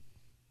 Mm-hmm.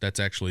 That's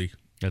actually...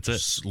 That's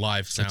it.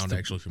 Live sound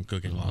actually from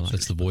cooking lobster.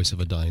 That's the voice of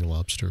a dying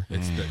lobster.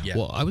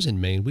 Well, I was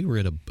in Maine. We were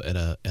at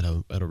a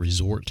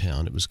resort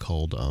town. It was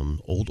called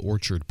Old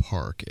Orchard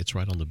Park. It's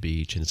right on the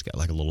beach, and it's got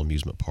like a little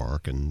amusement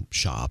park and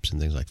shops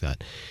and things like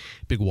that.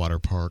 Big water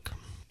park,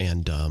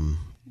 and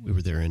we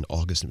were there in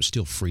August. And it was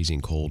still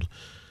freezing cold.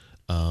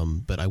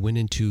 But I went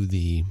into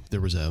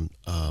there was a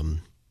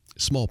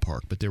small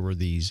park, but there were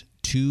these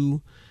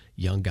two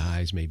young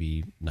guys,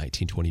 maybe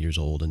 19, 20 years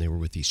old, and they were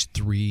with these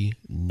three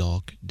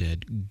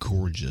knock-dead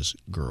gorgeous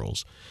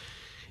girls.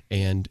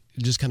 And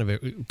just kind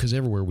of, because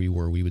everywhere we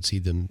were, we would see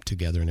them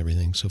together and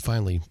everything. So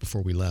finally,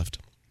 before we left,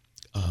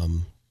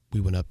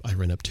 I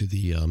ran up to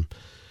the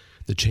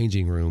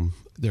changing room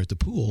there at the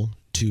pool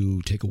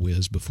to take a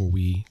whiz before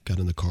we got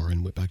in the car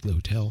and went back to the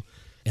hotel.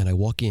 And I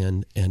walk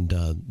in, and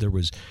there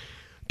was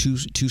two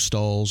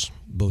stalls,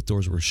 both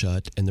doors were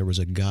shut, and there was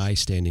a guy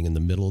standing in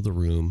the middle of the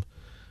room.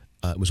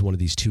 It was one of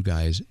these two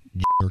guys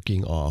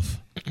jerking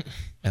off,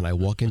 and I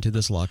walk into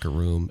this locker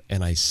room,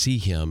 and I see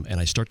him, and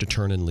I start to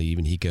turn and leave,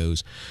 and he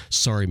goes,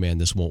 "Sorry, man,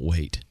 this won't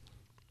wait."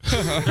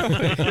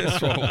 This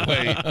won't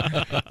wait.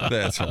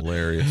 That's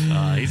hilarious.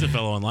 He's a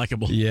fellow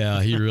unlikable.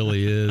 Yeah, he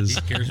really is.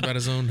 He cares about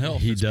his own health.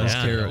 He does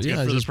care. It's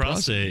good for the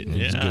prostate.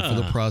 It's good for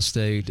the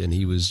prostate, and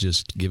he was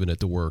just giving it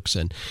the works,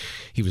 and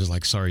he was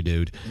like, "Sorry,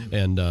 dude,"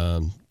 and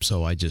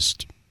so I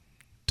just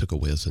took a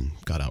whiz and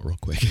got out real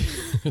quick.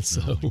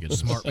 So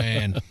smart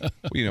man.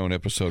 In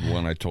episode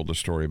 1, I told the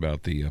story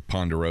about the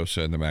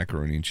Ponderosa and the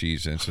macaroni and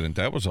cheese incident.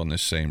 That was on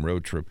this same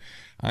road trip.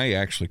 I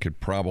actually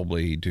could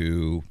probably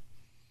do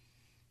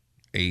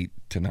 8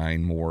 to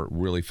 9 more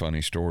really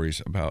funny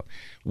stories about.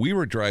 We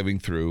were driving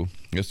through.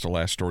 This is the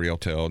last story I'll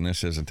tell, and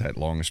this isn't that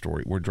long a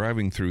story. We're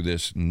driving through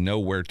this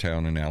nowhere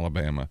town in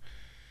Alabama.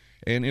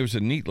 And it was a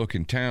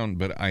neat-looking town,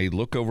 but I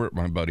look over at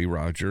my buddy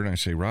Roger, and I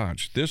say,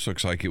 Raj, this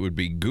looks like it would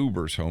be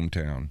Goober's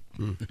hometown.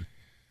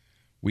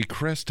 We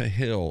crest a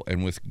hill,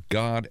 and with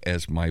God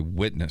as my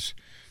witness,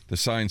 the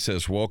sign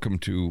says, "Welcome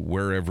to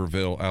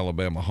Whereverville,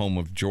 Alabama, home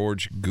of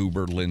George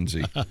Goober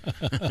Lindsay."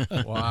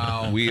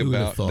 Wow.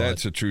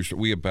 That's a true story.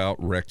 We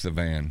about wrecked the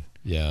van.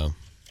 Yeah.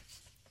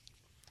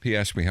 He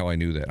asked me how I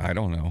knew that. I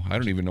don't know. I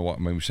don't even know what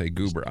made me say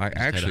Goober. I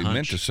actually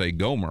meant to say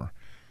Gomer.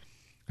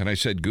 And I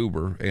said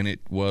Goober, and it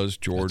was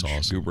George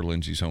Goober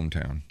Lindsay's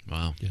hometown.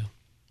 Wow. Yeah.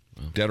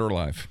 Wow. Dead or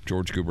alive,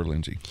 George Goober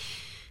Lindsay.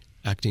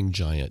 Acting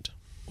giant.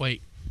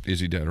 Wait. Is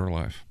he dead or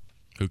alive?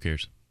 Who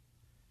cares?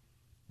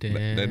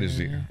 Dead. That is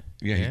the...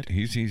 Yeah,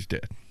 he's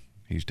dead.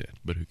 He's dead.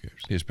 But who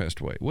cares? He's passed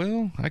away.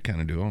 Well, I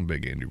kind of do. I'm a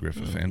big Andy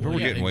Griffith fan, but we're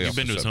getting way off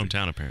the subject. You've been to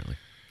his hometown, apparently.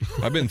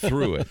 I've been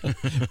through it.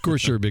 Of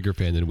course, you're a bigger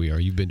fan than we are.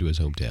 You've been to his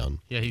hometown.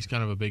 Yeah, he's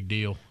kind of a big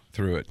deal.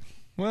 Through it.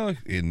 Well,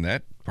 in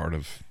that part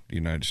of the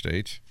United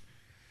States,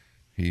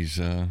 he's,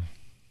 kind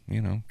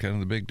of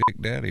the big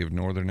dick daddy of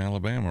northern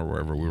Alabama or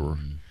wherever we were.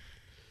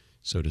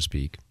 So to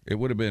speak. It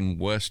would have been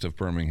west of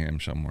Birmingham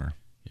somewhere.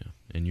 Yeah.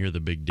 And you're the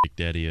big dick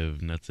daddy of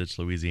Nutsitch,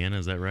 Louisiana,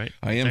 is that right?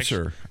 I am,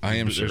 sir.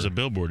 There's a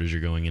billboard as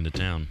you're going into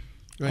town.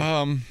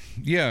 Right.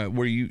 Yeah,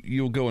 where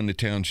you'll go into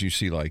towns, you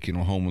see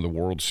home of the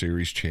World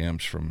Series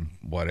champs from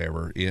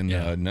whatever. In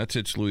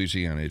Nutsitch,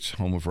 Louisiana, it's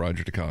home of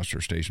Roger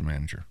DeCoster, station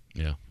manager.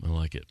 Yeah, I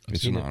like it.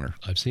 It's an honor.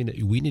 I've seen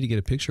it. We need to get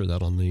a picture of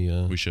that on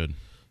the... we should.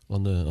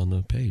 On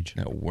the page.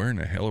 Now, where in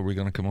the hell are we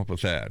going to come up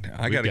with that?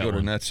 I got to go to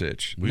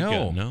Nutsitch.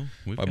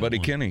 My buddy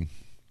Kenny.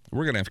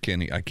 We're going to have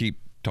Kenny. I keep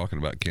talking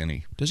about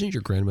Kenny. Doesn't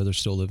your grandmother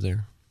still live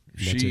there?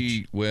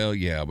 Well,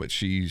 yeah, but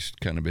she's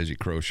kind of busy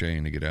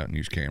crocheting to get out and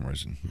use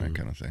cameras and that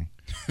kind of thing.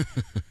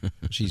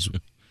 She's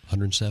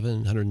 107,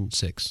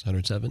 106,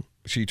 107?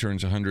 She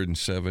turns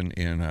 107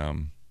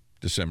 in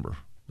December.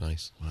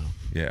 Nice. Wow.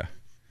 Yeah.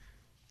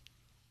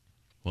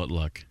 What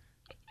luck.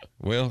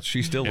 Well,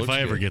 she still looks If I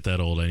ever good. get that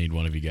old, I need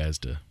one of you guys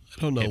to I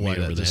don't know why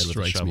that just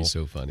strikes me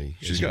so funny.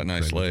 She's got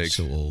nice legs.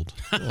 So old.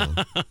 Oh.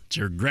 It's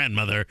your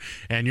grandmother,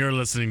 and you're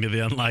listening to the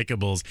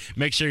Unlikables.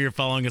 Make sure you're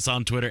following us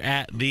on Twitter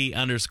at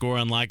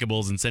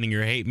 @the_Unlikables and sending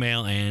your hate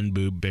mail and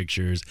boob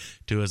pictures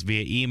to us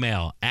via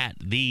email at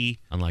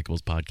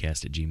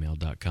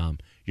theunlikables@gmail.com.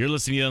 You're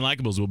listening to the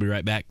Unlikables. We'll be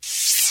right back.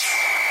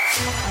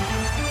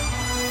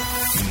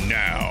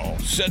 Now,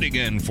 sitting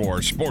in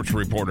for sports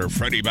reporter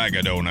Freddie Bag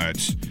of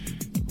Donuts,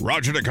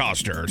 Roger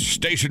DeCoster,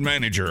 station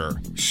manager,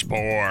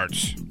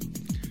 sports.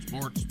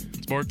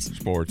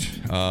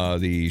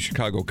 The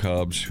Chicago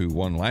Cubs, who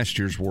won last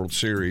year's World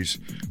Series,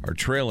 are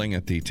trailing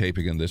at the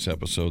taping of this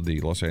episode, the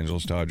Los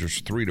Angeles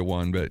Dodgers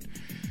 3-1. But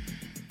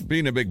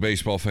being a big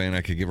baseball fan, I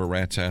could give a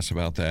rat's ass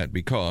about that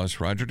because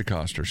Roger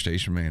DeCoster,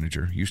 station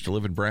manager, used to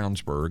live in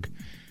Brownsburg.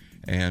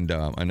 And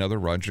another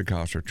Roger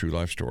DeCoster true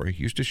life story,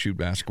 used to shoot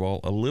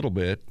basketball a little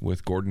bit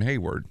with Gordon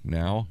Hayward.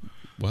 Now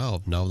the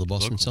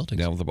Boston Celtics.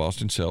 Now with the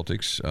Boston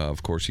Celtics.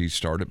 Of course, he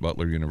started at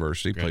Butler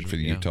University, played for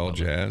the Utah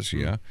Jazz.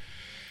 Yeah.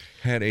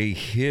 Had a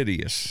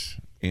hideous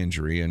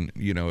injury. And,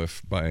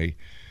 if by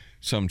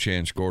some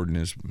chance Gordon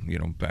is,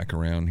 back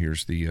around,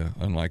 here's the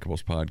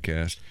Unlikables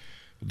podcast.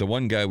 The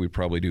one guy we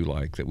probably do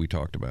like that we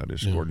talked about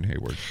is Gordon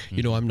Hayward.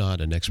 I'm not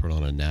an expert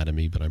on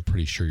anatomy, but I'm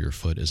pretty sure your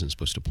foot isn't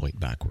supposed to point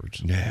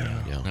backwards.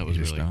 Yeah. That was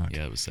really not.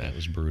 Yeah, it was sad. That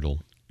was brutal.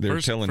 They're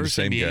telling first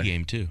the same NBA guy.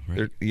 game too,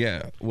 right?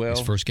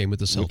 His first game with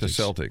the Celtics. With the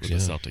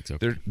Celtics.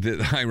 Okay.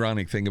 The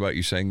ironic thing about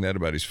you saying that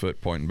about his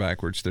foot pointing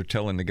backwards, they're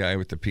telling the guy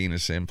with the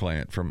penis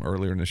implant from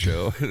earlier in the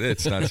show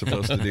it's not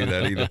supposed to do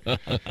that either.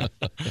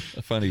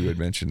 Funny you would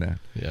mention that.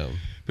 Yeah.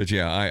 But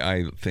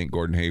I think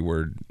Gordon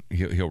Hayward,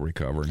 he'll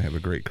recover and have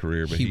a great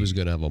career. But he was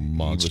going to have a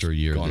monster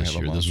year this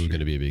year. This was going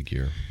to be a big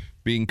year.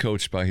 Being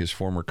coached by his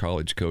former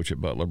college coach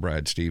at Butler,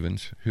 Brad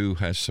Stevens, who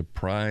has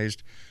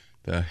surprised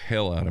the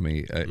hell out of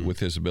me with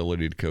his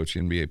ability to coach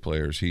NBA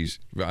players.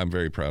 I'm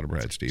very proud of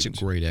Brad Stevens. He's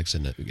a great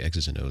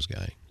X's and O's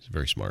guy. He's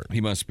very smart.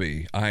 He must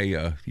be.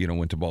 I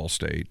went to Ball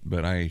State,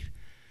 but I've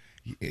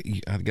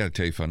got to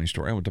tell you a funny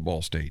story. I went to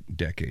Ball State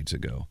decades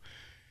ago,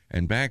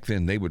 and back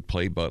then they would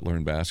play Butler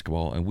in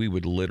basketball, and we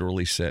would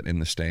literally sit in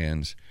the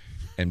stands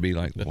and be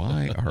like,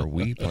 why are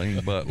we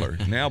playing Butler?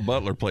 Now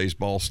Butler plays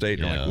Ball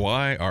State, and you're like,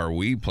 why are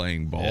we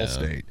playing Ball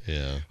State?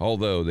 Yeah.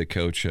 Although the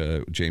coach,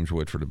 James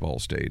Woodford at Ball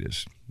State,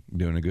 is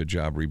doing a good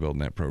job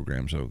rebuilding that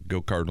program. So go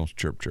Cardinals,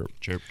 chirp, chirp.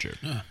 Chirp, chirp.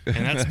 And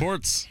that's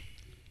sports.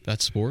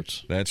 That's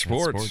sports? That's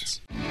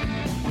sports.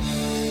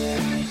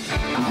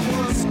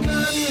 I was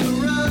studying a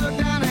road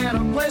down at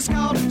a place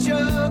called a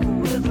Jug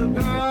with a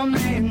girl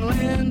named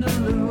Linda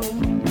Lou.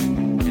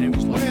 And it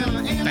was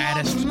like the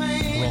fattest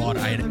broad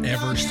I had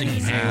ever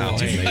seen.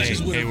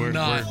 Hey, we're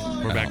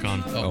back on.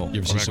 You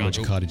ever seen so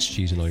much cottage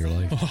cheese in all your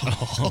life?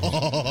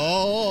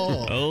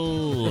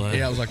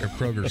 Yeah, it was like a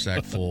Kroger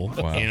sack full.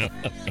 Wow.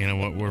 You know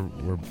what?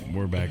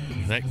 We're back.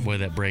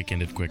 That break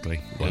ended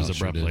quickly. It was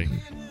abruptly.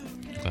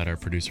 Glad our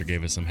producer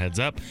gave us some heads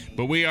up.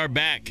 But we are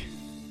back.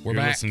 You're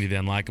back. listening to the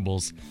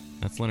Unlikables.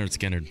 That's Leonard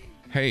Skinnard.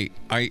 Hey,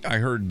 I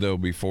heard, though,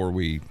 before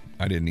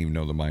I didn't even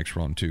know the mics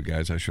were on, too,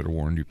 guys. I should have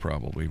warned you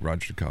probably.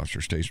 Roger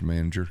DeCoster, station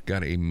manager,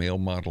 got a male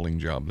modeling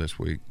job this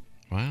week.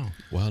 Wow,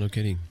 no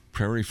kidding.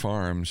 Prairie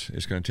Farms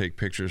is going to take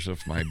pictures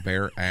of my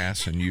bare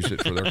ass and use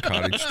it for their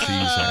cottage cheese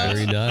ads.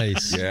 Very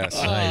nice. Yes.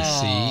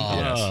 Nice. See?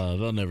 Yes.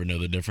 They'll never know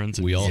the difference.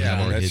 We all have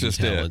our that's hidden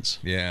just talents.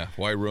 It. Yeah.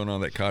 Why ruin all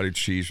that cottage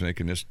cheese when they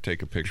can just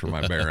take a picture of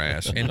my bare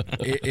ass? And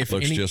if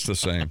looks just the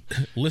same.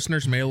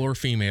 Listeners, male or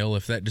female,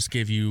 if that just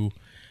gave you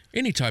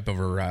any type of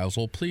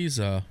arousal, please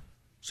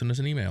send us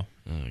an email.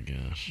 Oh,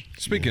 gosh.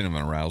 Speaking of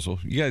arousal,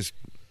 you guys,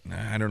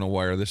 I don't know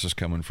where this is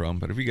coming from,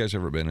 but have you guys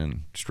ever been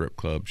in strip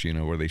clubs,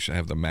 where they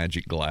have the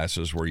magic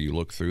glasses where you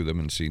look through them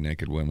and see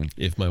naked women?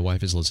 If my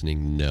wife is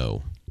listening,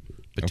 no.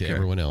 But to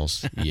everyone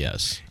else,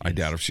 yes. I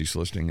doubt if she's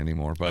listening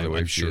anymore. By the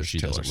way, I'm sure she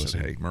tell doesn't her, listen.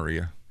 hey,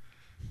 Maria,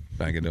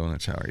 Bag of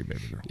Donuts, how are you,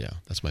 baby girl? Yeah,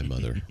 that's my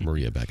mother,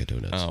 Maria Bag of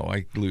Donuts. Oh,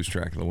 I lose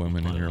track of the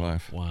women in your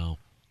life. Wow.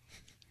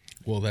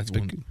 Well, that's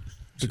one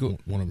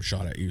of them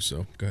shot at you,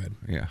 so go ahead.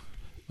 Yeah.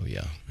 Oh,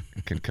 yeah.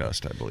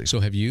 Concussed, I believe. So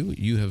have you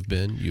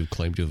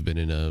claimed to have been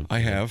in a... I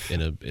have.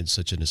 In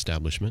such an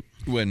establishment?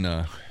 When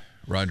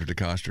Roger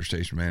DeCoster,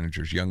 station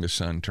manager's youngest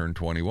son, turned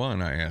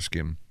 21, I asked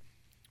him,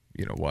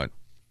 what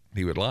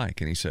he would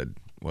like. And he said,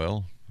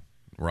 well,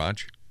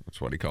 Raj, that's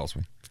what he calls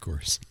me. Of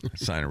course.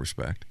 Sign of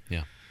respect.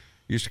 Yeah.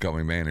 He used to call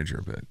me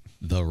manager, but...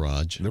 The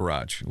Raj. The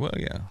Raj. Well,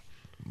 yeah.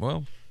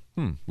 Well,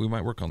 we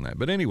might work on that.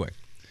 But anyway,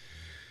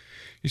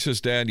 he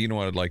says, Dad, you know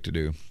what I'd like to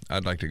do?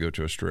 I'd like to go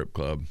to a strip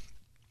club.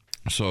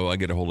 So I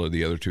get a hold of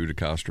the other two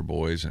DeCoster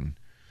boys, and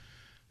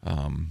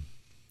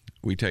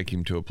we take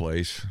him to a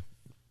place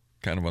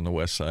kind of on the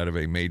west side of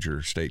a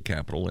major state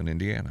capital in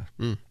Indiana.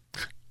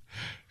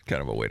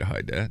 Kind of a way to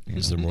hide that.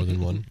 Is there more than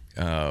one?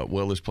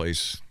 Well, this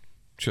place,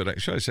 should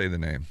I say the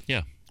name?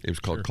 Yeah. It was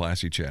called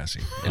Classy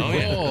Chassis. Oh,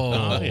 yeah.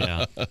 Oh,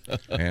 yeah.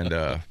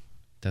 And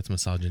that's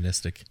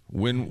misogynistic.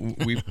 When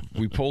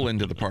we pull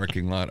into the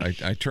parking lot,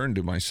 I turned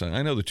to my son.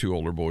 I know the two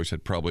older boys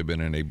had probably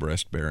been in a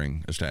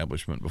breast-bearing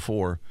establishment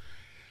before,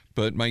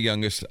 but my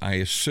youngest, I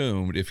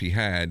assumed if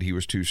he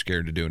was too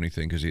scared to do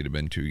anything because he'd have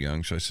been too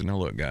young. So I said, no,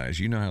 look, guys,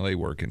 you know how they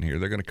work in here.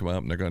 They're going to come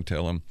up and they're going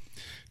to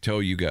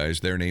tell you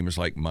guys their name is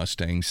like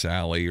Mustang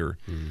Sally or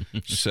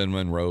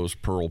Cinnamon Rose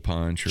Pearl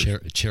Punch or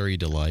Cherry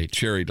Delight.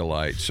 Cherry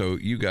Delight. So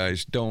you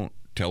guys don't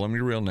tell them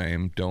your real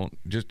name. Don't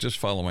just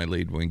follow my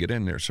lead when we get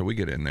in there. So we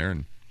get in there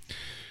and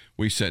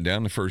we sat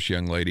down. The first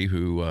young lady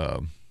who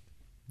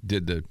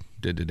did the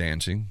did the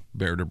dancing,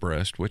 bared her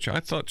breast, which I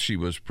thought she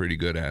was pretty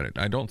good at it.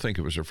 I don't think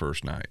it was her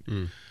first night.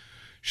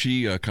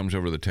 She comes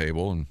over to the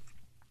table, and,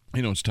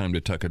 it's time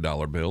to tuck a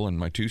dollar bill, and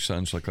my two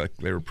sons look like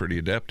they were pretty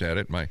adept at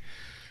it. My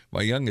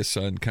youngest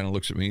son kind of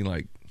looks at me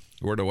like,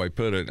 where do I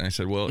put it? And I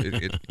said, well,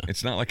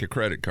 it's not like a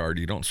credit card.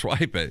 You don't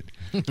swipe it.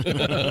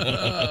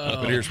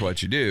 But here's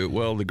what you do.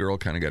 Well, the girl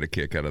kind of got a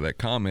kick out of that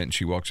comment, and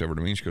she walks over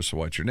to me, and she goes, so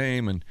what's your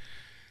name? And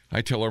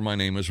I tell her my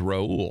name is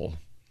Raul.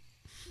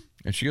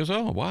 And she goes,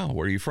 oh, wow,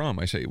 where are you from?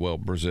 I say, well,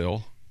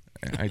 Brazil.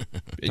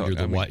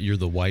 You're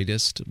the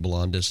whitest,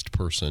 blondest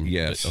person.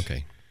 Yes.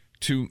 Okay.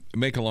 To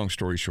make a long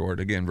story short,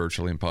 again,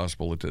 virtually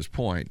impossible at this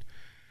point,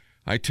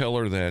 I tell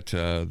her that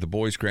the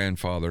boy's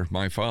grandfather,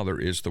 my father,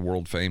 is the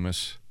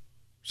world-famous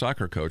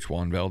soccer coach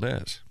Juan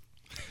Valdez.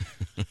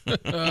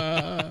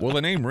 Well,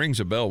 the name rings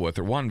a bell with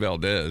her. Juan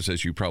Valdez,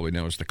 as you probably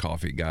know, is the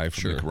coffee guy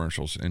from the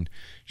commercials. And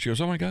she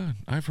goes, oh, my God,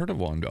 I've heard of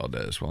Juan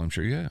Valdez. Well, I'm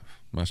sure you have.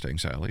 Mustang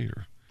Sally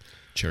or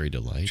Cherry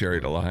Delight.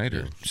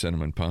 Or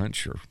Cinnamon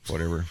Punch or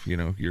whatever,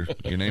 your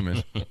name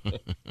is.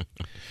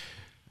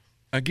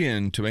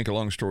 Again, to make a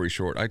long story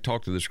short, I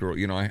talked to this girl.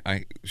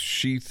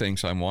 She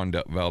thinks I'm Juan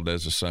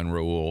Valdez's son,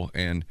 Raul.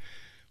 And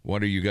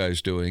what are you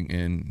guys doing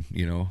in,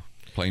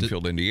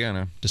 Plainfield,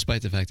 Indiana?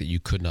 Despite the fact that you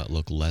could not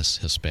look less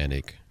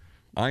Hispanic.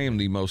 I am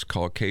the most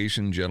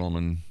Caucasian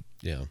gentleman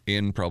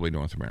in probably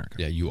North America.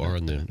 Yeah, you are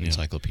in the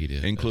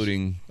encyclopedia.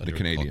 Including the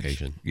Canadians.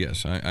 Caucasian.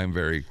 Yes, I'm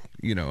very,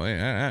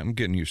 I'm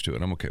getting used to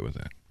it. I'm okay with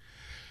that.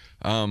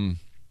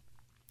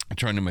 I'm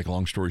trying to make a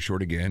long story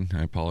short again.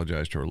 I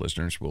apologize to our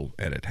listeners. We'll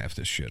edit half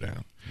this shit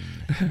out.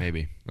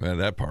 Maybe. Well,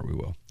 that part we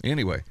will.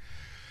 Anyway,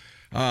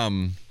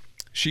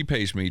 she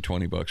pays me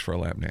 $20 for a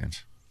lap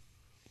dance.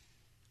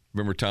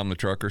 Remember Tom the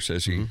trucker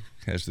says he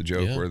has the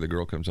joke where the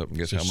girl comes up and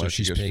gets how much?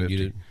 She's she gets paying 50.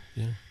 you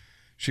to,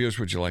 She goes,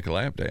 would you like a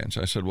lap dance?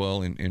 I said,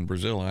 well, in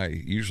Brazil, I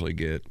usually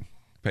get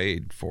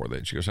paid for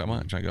that. She goes, how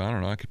much? I go, I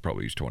don't know. I could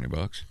probably use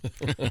 $20.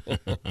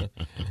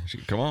 She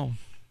goes, come on.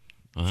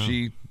 Uh-huh.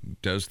 She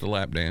does the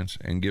lap dance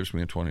and gives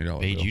me a $20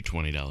 Paid bill. you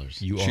 $20.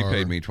 She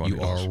paid me $20.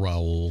 You are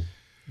Raul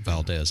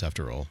Valdez,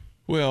 after all.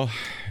 Well,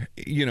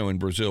 in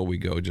Brazil, we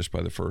go just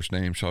by the first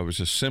name, so I was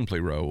just simply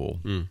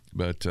Raul.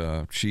 But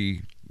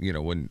she,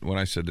 when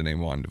I said the name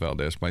Juan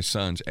Valdez, my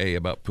sons,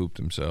 about pooped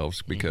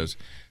themselves because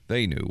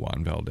they knew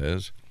Juan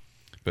Valdez.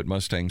 But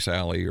Mustang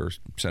Sally or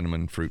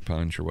Cinnamon Fruit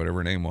Punch or whatever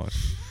her name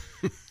was.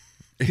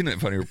 Isn't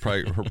it funny?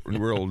 Her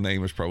real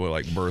name was probably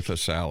like Bertha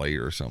Sally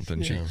or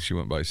something. Yeah. She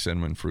went by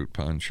Cinnamon Fruit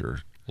Punch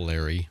or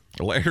Larry.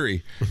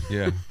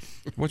 Yeah.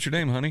 What's your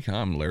name, honey?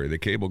 I'm Larry, the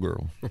cable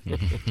girl.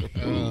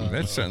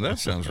 That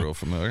sounds real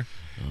familiar.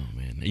 Oh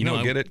man, you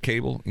know, get it,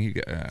 cable. You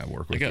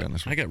work with you on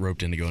this one. I got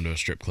roped into going to a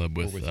strip club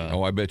with.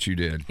 I bet you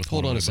did.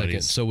 Hold on a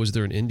second. So, was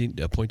there an ending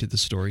point to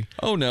this story?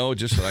 Oh no,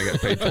 just that I got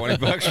paid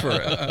 $20 for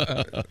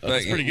it.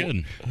 That's pretty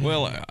good.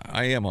 Well,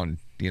 I am on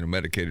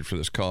medicated for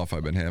this cough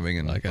I've been having,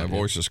 and my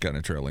voice is kind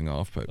of trailing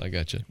off. But I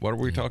got you. What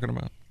were we talking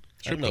about?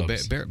 I don't know.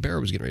 Bear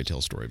was getting ready to tell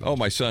a story about. Oh,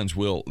 my sons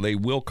will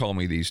call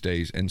me these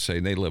days and say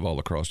they live all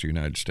across the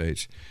United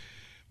States.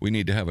 We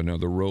need to have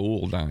another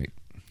Raul night.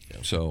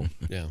 Yeah. So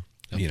yeah,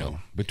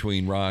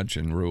 between Raj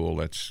and Raul,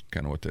 that's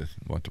kind of what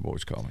the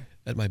boys call me.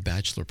 At my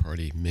bachelor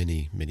party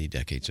many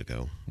decades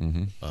ago,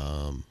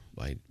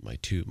 my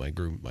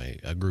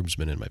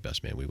groomsman and my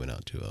best man, we went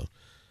out to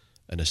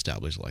an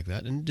establishment like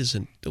that, and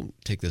don't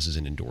take this as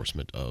an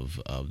endorsement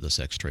of the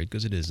sex trade,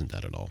 because it isn't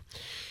that at all.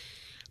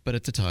 But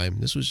at the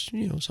time, this was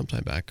some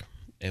time back,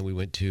 and we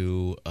went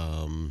to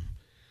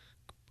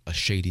a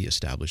shady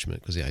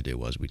establishment because the idea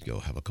was we'd go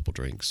have a couple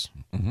drinks,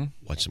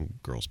 watch some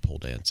girls pole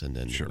dance, and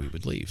then we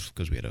would leave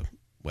because we had a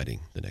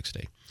wedding the next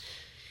day.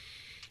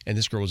 And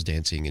this girl was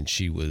dancing, and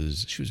she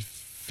was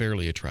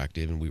fairly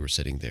attractive, and we were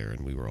sitting there,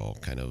 and we were all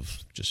kind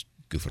of just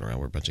goofing around.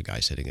 We're a bunch of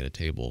guys sitting at a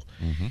table,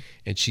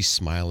 and she's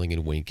smiling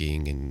and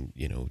winking and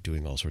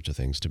doing all sorts of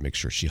things to make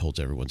sure she holds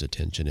everyone's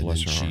attention. And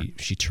then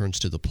she turns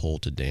to the pole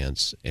to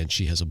dance, and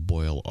she has a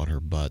boil on her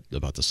butt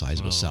about the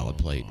size of a salad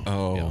plate.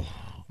 Oh,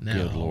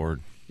 good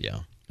Lord! Yeah.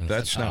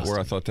 That's not where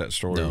I thought that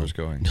story was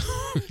going.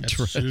 That's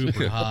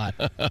super hot.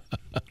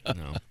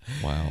 No.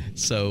 Wow.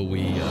 So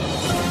we.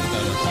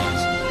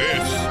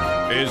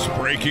 This is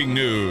breaking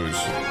news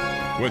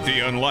with the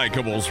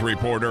Unlikables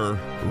reporter,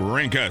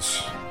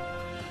 Rinkus.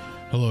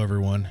 Hello,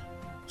 everyone.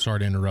 Sorry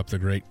to interrupt the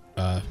great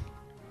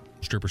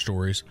stripper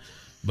stories,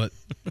 but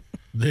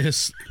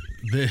this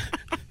is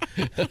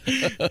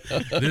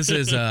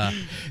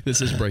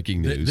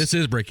breaking news. This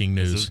is breaking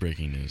news. This is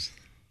breaking news.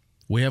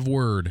 We have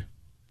word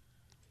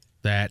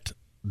that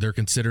they're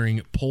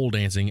considering pole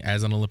dancing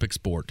as an Olympic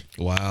sport.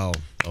 Wow.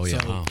 Oh, yeah.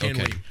 So,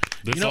 okay.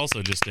 This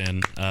also just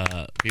in,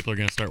 people are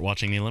going to start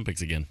watching the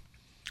Olympics again.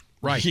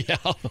 Right. Yeah.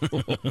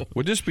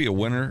 Would this be a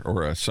winter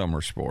or a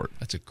summer sport?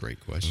 That's a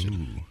great question.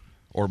 Ooh.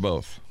 Or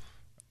both?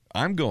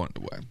 I'm going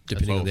to win.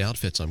 Depending on the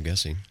outfits, I'm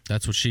guessing.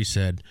 That's what she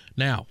said.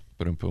 Now.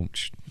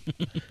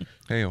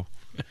 Hey-o.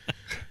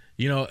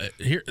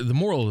 Here the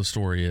moral of the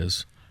story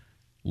is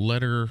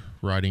letter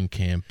writing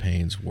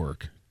campaigns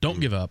work. Don't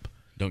give up.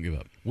 Don't give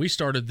up. We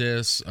started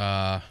this.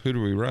 Who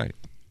do we write?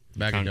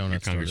 Bag of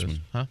donuts.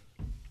 Congressman. Huh?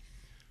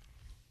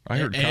 I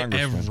heard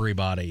Congressman.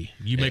 Everybody.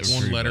 You make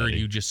one letter,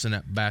 you just send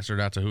that bastard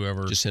out to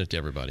whoever. Just send it to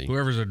everybody.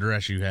 Whoever's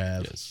address you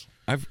have. Yes.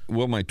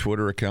 Will my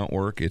Twitter account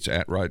work? It's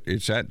at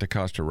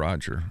DaCosta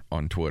Roger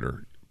on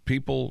Twitter.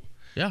 People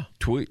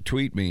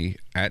tweet me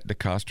at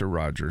DaCosta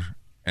Roger,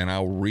 and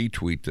I'll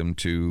retweet them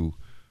to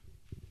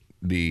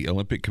the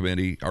Olympic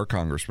Committee, our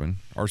congressman,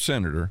 our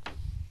senator,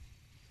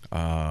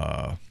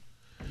 Carmine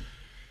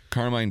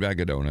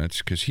Bag of Donuts,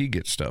 because he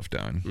gets stuff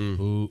done.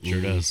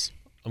 Sure does.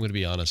 I'm going to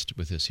be honest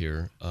with this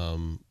here. A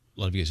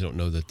lot of you guys don't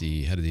know that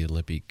the head of the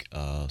Olympic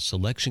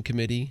Selection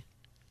Committee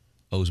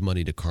owes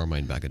money to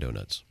Carmine Bag of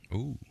Donuts.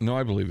 Ooh. No,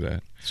 I believe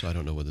that. So I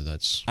don't know whether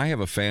that's... I have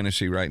a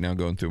fantasy right now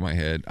going through my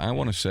head. I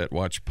want to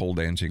watch pole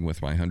dancing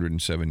with my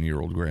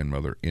 107-year-old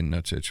grandmother in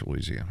Nutsedge,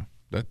 Louisiana.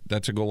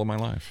 That's a goal of my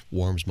life.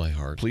 Warms my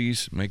heart.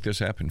 Please make this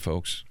happen,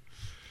 folks.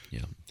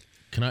 Yeah.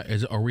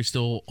 Are we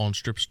still on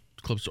Strips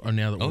Clips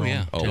now that we're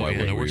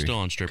on? No, we're still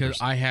on Strippers.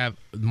 Because I have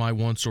my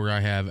one story I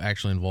have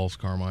actually involves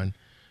Carmine.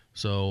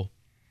 So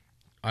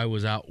I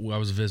was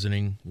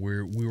visiting.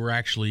 We were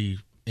actually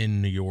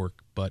in New York,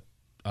 but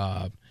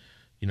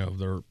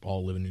they're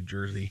all live in New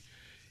Jersey.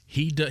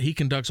 He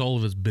conducts all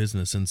of his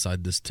business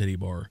inside this titty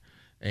bar,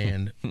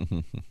 and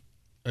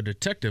a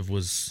detective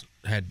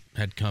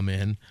had come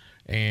in,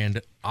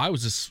 and I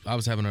was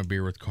having a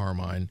beer with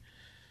Carmine.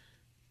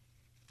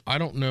 I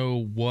don't know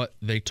what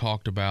they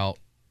talked about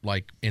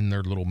like in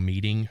their little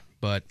meeting,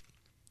 but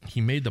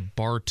he made the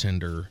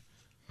bartender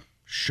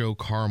show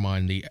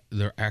Carmine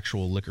their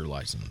actual liquor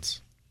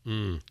license.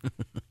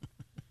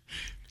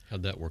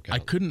 How'd that work out? I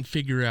couldn't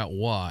figure out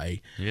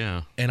why.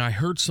 Yeah. And I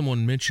heard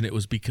someone mention it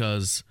was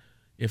because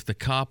if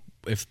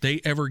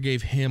they ever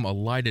gave him a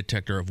lie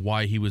detector of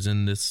why he was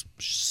in this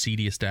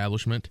seedy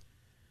establishment,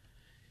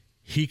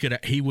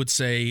 he would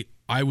say,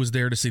 I was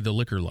there to see the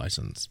liquor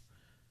license.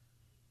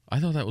 I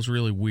thought that was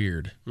really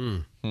weird.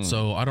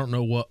 So I don't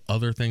know what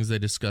other things they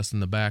discussed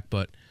in the back,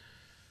 but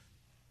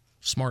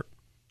smart.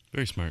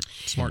 Very smart.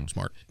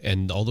 Smart.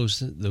 And all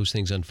those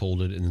things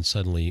unfolded, and then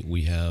suddenly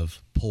we have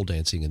pole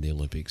dancing in the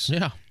Olympics.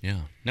 Yeah.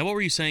 Now, what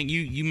were you saying?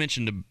 You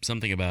mentioned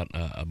something about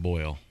a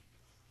boil.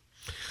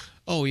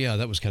 Oh, yeah,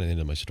 that was kind of the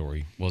end of my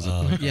story. Was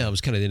it? Yeah, it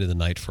was kind of the end of the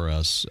night for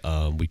us.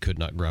 We could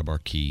not grab our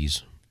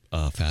keys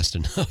fast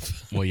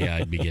enough. Well, yeah,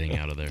 I'd be getting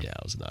out of there. Yeah,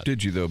 I was not.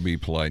 Did you, though, be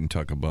polite and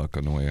tuck a buck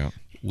on the way out?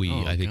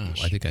 I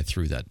think I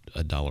threw that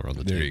 $1 on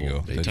the table. There you go.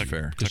 That's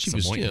fair. Because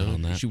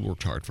she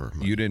worked hard for her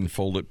money. You didn't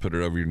fold it, put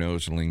it over your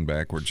nose, and lean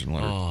backwards and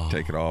let her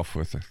take it off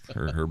with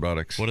her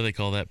buttocks. What do they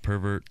call that?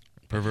 Pervert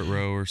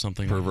row or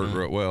something? Pervert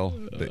row. Well,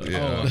 at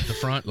the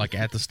front, like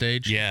at the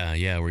stage.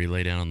 Yeah, where you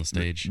lay down on the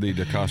stage. The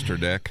DaCosta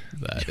deck.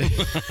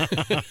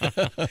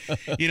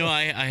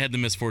 I had the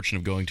misfortune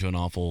of going to an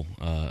awful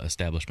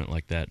establishment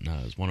like that. And,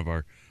 it was one of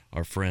our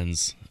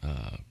friends'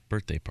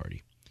 birthday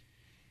party.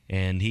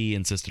 And he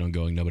insisted on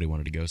going. Nobody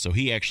wanted to go. So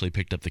he actually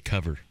picked up the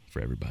cover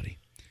for everybody.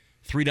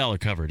 $3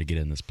 cover to get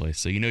in this place.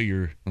 So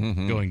you're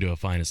going to a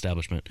fine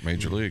establishment.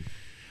 Major league.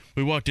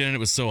 We walked in and it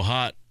was so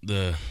hot.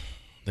 They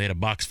had a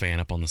box fan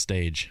up on the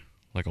stage,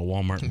 like a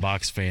Walmart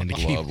box fan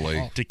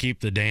to keep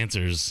the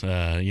dancers,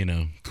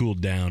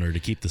 cooled down, or to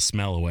keep the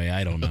smell away.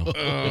 I don't know.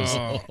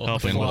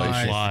 Helping with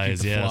the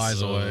flies. Yes.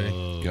 Flies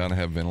away. Gotta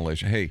have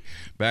ventilation. Hey,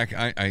 back.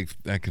 I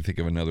can think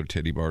of another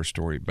titty bar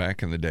story.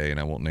 Back in the day,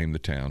 and I won't name the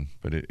town,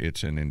 but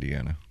it's in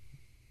Indiana,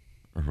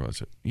 or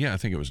was it? Yeah, I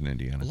think it was in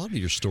Indiana. A lot of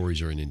your stories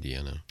are in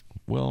Indiana.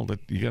 Well,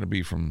 you got to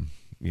be from,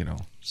 you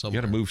got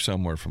to move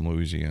somewhere from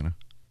Louisiana.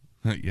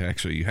 Yeah,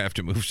 actually, you have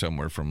to move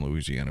somewhere from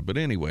Louisiana. But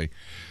anyway,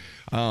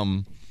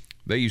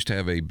 they used to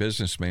have a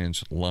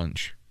businessman's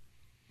lunch.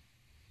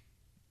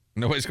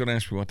 Nobody's going to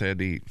ask me what they had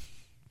to eat.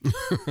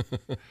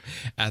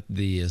 At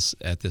this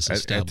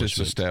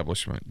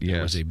establishment, yes.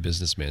 There was a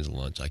businessman's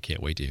lunch. I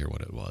can't wait to hear what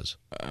it was.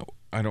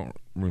 I don't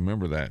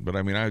remember that, but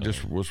I mean, I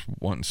just was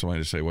wanting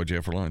somebody to say, "What'd you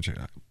have for lunch?"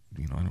 I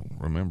don't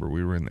remember.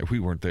 We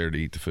weren't there to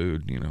eat the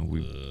food.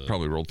 We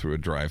probably rolled through a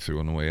drive-through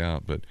on the way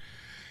out, but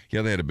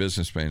yeah, they had a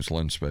businessman's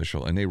lunch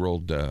special, and they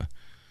rolled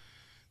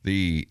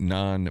the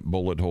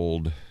non-bullet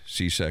holed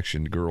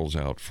C-section girls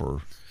out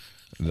for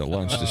the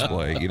lunch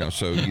display.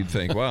 So you'd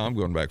think, well, I'm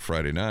going back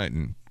Friday night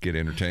and get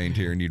entertained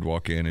here, and you'd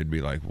walk in and it'd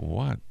be like,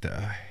 what the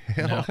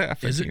hell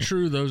happened? Is it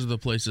true those are the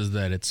places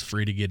that it's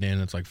free to get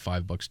in? It's like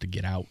 $5 to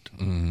get out.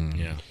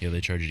 Yeah, they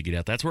charge you to get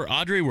out. That's where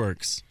Audrey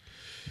works.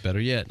 Better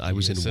yet, I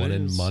was in one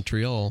in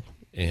Montreal,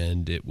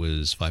 and it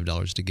was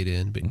 $5 to get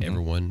in, but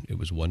it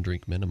was one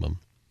drink minimum.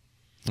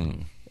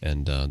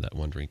 And that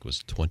one drink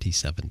was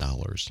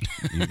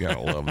 $27. You gotta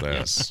love that.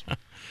 Yes.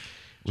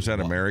 Was that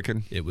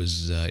American? It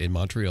was in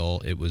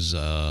Montreal. It was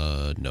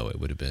no. It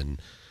would have been,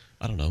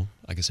 I don't know.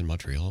 I guess in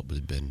Montreal it would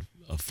have been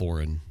a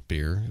foreign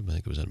beer. I think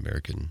it was an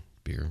American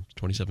beer.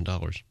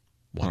 $27,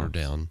 watered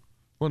down.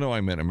 Well, no,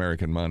 I meant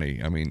American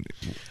money. I mean,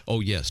 oh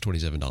yes,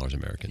 $27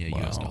 American. Yeah,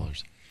 US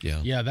dollars.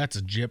 Yeah, that's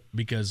a jip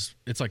because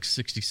it's like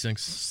 60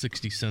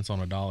 cents on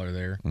a dollar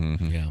there.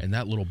 Yeah. And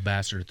that little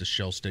bastard at the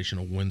Shell station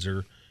of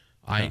Windsor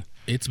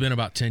It's been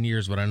about 10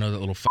 years, but I know that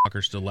little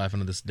fucker's still laughing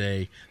to this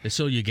day. They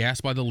sell you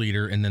gas by the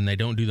liter, and then they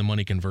don't do the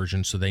money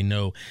conversion, so they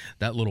know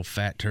that little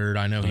fat turd.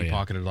 I know he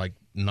pocketed like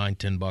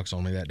 $9-10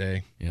 on me that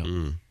day. Yep.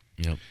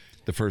 Yep.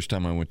 The first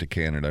time I went to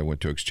Canada, I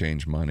went to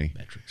exchange money.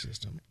 Metric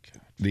system.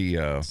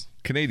 The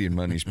Canadian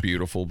money's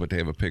beautiful, but they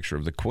have a picture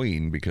of the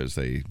Queen because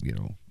they,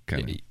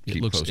 kind of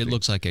keep posting. It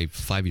looks like a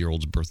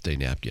 5-year-old's birthday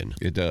napkin.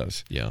 It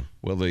does. Yeah.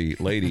 Well, the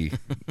lady,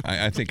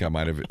 I think I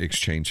might have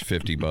exchanged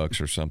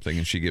 $50 or something,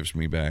 and she gives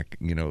me back,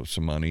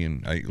 some money,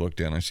 and I look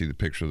down, I see the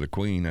picture of the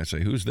Queen. I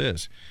say, "Who's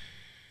this?"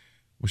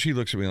 Well, she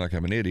looks at me like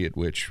I'm an idiot,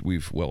 which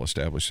we've well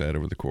established that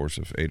over the course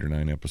of 8 or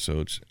 9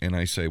 episodes. And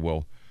I say,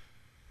 well,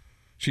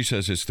 she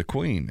says, "It's the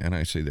Queen." And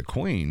I say, "The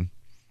Queen?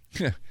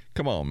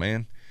 Come on,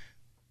 man.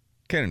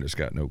 Canada's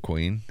got no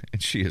queen."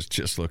 And she is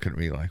just looking at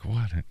me like,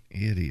 what an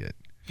idiot.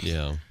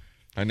 Yeah.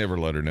 I never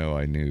let her know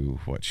I knew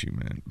what she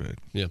meant, but...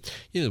 Yeah.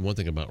 The one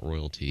thing about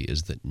royalty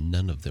is that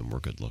none of them were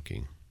good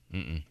looking.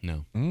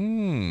 No.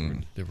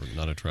 They were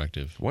not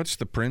attractive. What's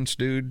the prince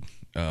dude?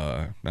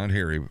 Not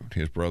Harry,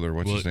 his brother.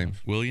 What's his name?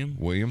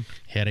 William?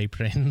 Harry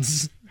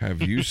Prince.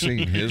 Have you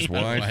seen his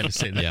wife? I had to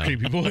say that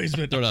creepy voice,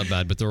 but they're not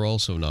bad, but they're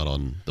also not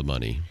on the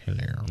money.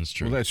 That's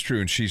true. Well, that's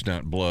true, and she's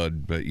not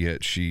blood, but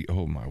yet she,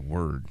 oh my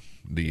word.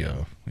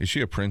 Is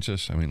she a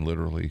princess? I mean,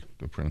 literally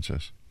a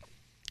princess.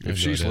 If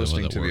she's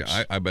listening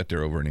to I bet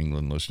they're over in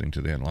England listening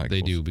to the Unlikables.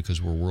 They do,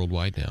 because we're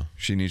worldwide now.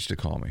 She needs to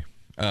call me.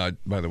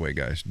 By the way,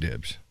 guys,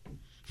 dibs.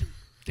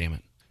 Damn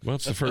it. Well,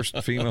 it's the first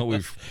female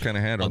we've kind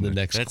of had on the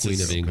next Queen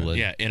of England.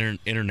 Yeah,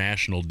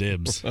 international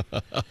dibs.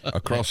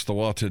 Across the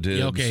water dibs.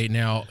 Yeah, okay,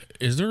 now,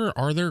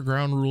 are there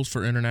ground rules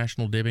for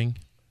international dibbing?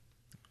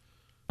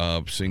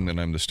 Seeing that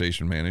I'm the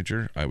station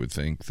manager, I would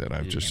think that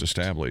I've just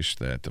established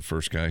that the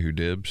first guy who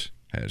dibs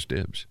has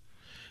dibs.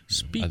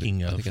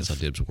 Speaking of... I think that's how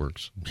dibs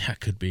works. Yeah,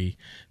 could be.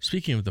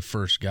 Speaking of the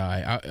first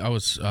guy, I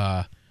was...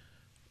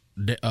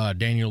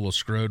 Daniel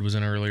Lestrode was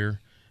in earlier,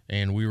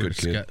 and we were...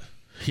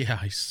 Yeah,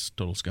 he's a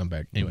total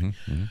scumbag. Anyway.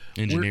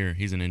 Engineer.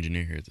 He's an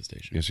engineer here at the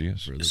station. Yes, he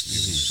is.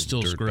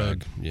 Still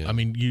scrub. Yeah. I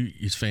mean,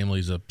 his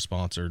family's a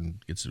sponsor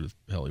and gets to do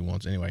the hell he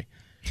wants. Anyway,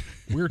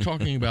 we were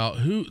talking about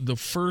who the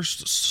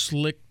first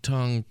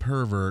slick-tongued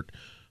pervert,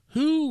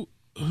 who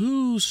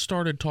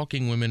started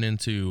talking women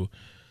into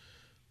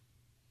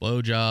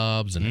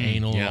blowjobs and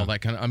anal and all that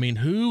kind of... I mean,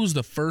 who's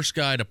the first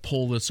guy to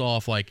pull this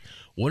off? Like,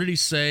 what did he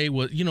say?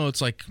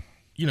 It's like...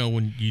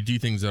 when you do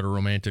things that are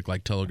romantic,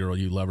 like tell a girl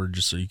you love her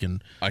just so you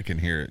can... I can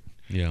hear it.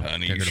 Yeah.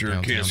 Honey, you sure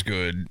kiss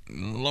good.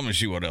 Let me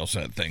see what else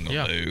that thing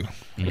will do.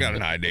 I got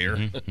an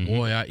idea.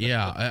 Boy,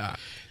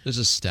 there's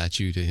a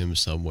statue to him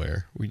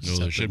somewhere.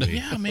 There should be.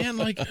 Yeah, man,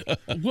 like,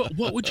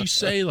 what would you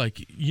say?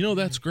 Like,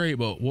 that's great,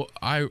 but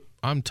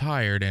I'm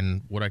tired,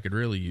 and what I could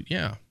really use...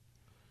 Yeah.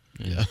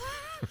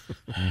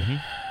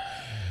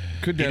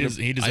 Could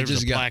he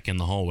deserves a plaque in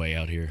the hallway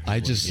out here.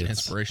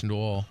 Inspiration to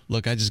all.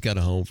 Look, I just got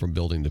home from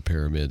building the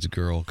pyramids,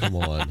 girl. Come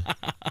on.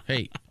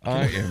 Hey,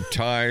 I am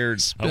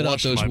tired. Spit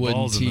out those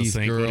wooden teeth,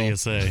 girl. What do you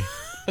say?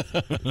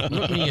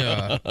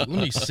 Let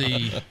me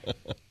see.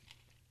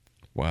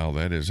 Wow,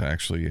 that is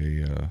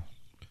actually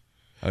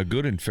a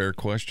good and fair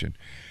question.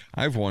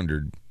 I've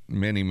wondered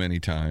many, many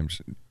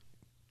times.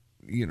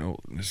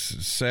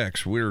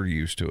 Sex, we're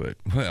used to it.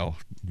 Well,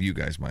 you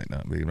guys might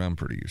not be, but I'm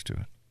pretty used to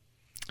it.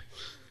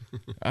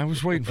 I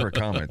was waiting for a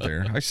comment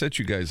there. I set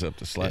you guys up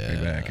to slap me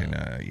back, and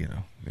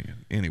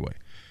anyway,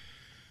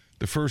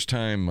 the first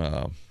time,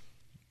 I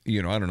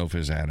don't know if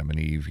it's Adam and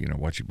Eve,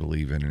 what you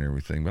believe in and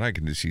everything, but I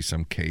can just see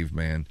some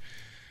caveman,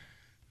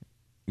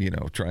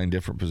 trying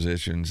different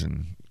positions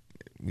and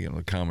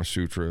the Kama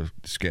Sutra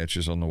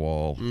sketches on the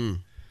wall.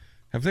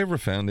 Have they ever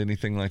found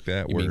anything like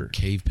that? You mean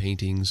cave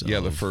paintings? Yeah,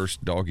 the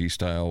first doggy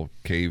style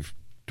cave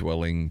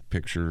dwelling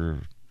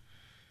picture.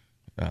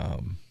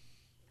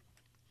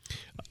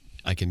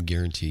 I can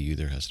guarantee you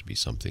there has to be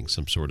some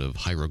sort of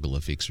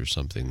hieroglyphics or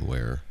something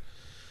where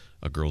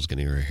a girl's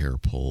getting her hair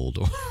pulled.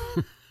 Or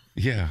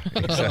yeah,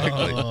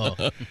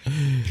 exactly.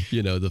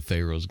 The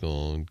Pharaoh's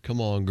going,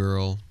 come on,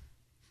 girl.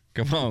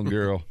 Come on,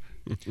 girl.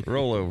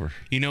 Roll over.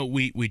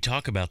 We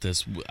talk about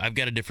this. I've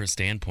got a different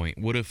standpoint.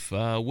 What if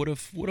a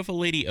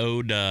lady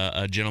owed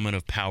a gentleman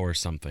of power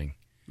something?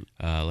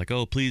 Like,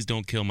 oh, please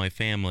don't kill my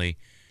family.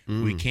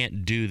 We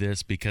can't do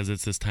this because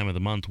it's this time of the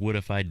month. What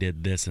if I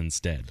did this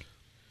instead?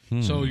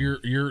 So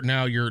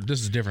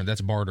this is different. That's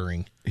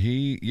bartering.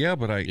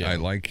 But I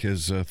like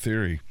his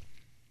theory.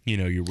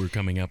 We're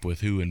coming up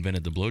with who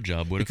invented the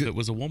blowjob. What if it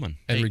was a woman?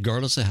 And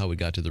regardless of how we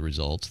got to the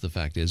results, the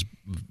fact is,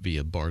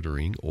 via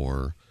bartering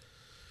or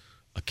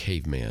a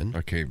caveman,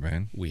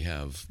 we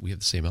have the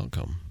same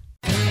outcome.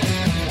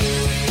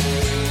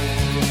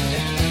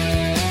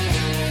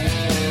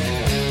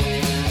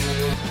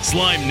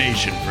 Slime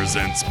Nation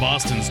presents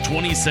Boston's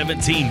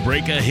 2017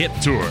 Break a Hip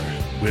Tour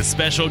with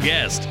special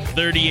guest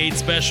 38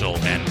 Special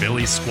and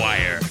Billy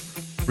Squire.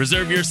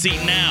 Reserve your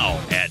seat now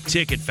at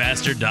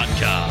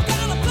Ticketfaster.com.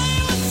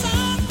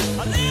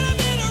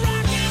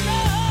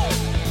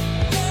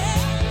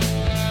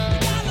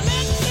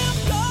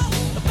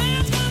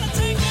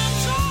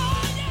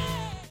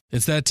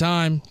 It's that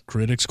time.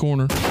 Critics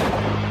Corner.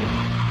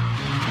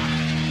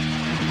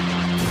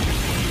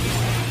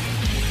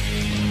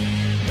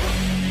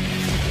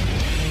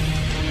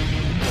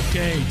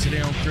 Okay, today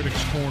on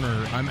Critics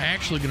Corner, I'm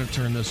actually going to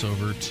turn this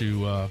over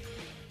to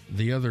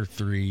the other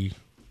three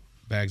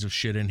bags of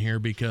shit in here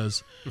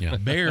because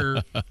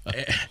Bear,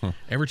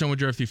 every time we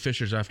drive through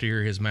Fisher's, I have to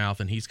hear his mouth,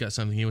 and he's got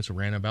something he wants to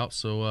rant about,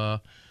 so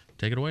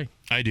take it away.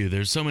 I do.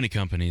 There's so many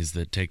companies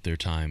that take their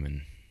time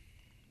and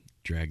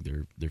drag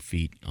their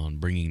feet on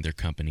bringing their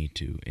company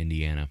to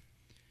Indiana.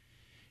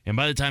 And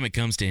by the time it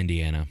comes to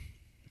Indiana,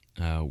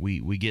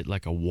 we get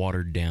like a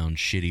watered-down,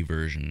 shitty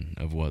version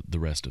of what the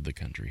rest of the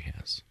country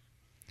has.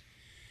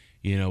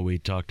 You know, we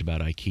talked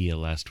about IKEA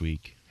last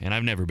week, and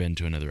I've never been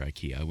to another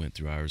IKEA. I went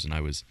through ours, and I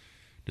was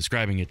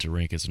describing it to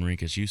Rinkus, and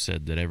Rinkus, you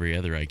said that every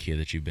other IKEA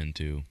that you've been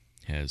to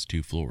has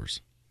 2 floors.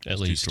 At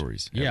least. 2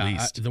 stories. Yeah, at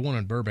least. The one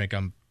in Burbank,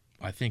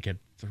 I think had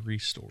 3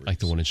 stories. Like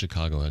the one in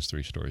Chicago has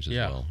 3 stories as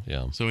well.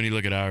 Yeah. So when you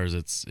look at ours,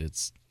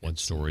 it's 1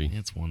 story.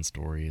 It's 1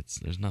 story.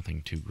 There's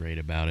nothing too great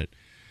about it.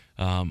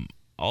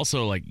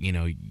 Also, like, you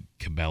know,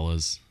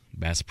 Cabela's,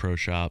 Bass Pro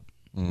Shop.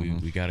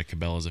 We got a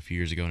Cabela's a few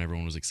years ago, and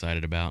everyone was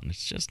excited about, and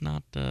it's just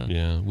not.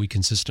 Yeah, we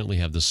consistently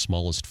have the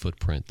smallest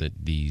footprint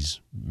that these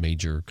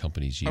major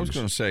companies use. I was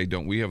going to say,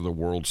 don't we have the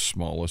world's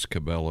smallest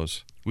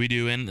Cabela's? We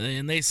do,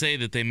 and they say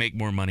that they make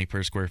more money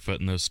per square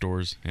foot in those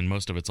stores, and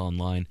most of it's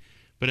online.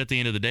 But at the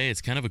end of the day,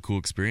 it's kind of a cool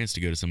experience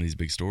to go to some of these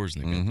big stores,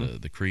 and they've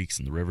got the creeks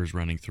and the rivers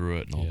running through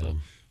it, and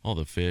all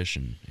the fish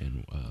and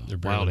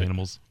wild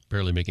animals.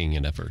 Barely making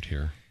an effort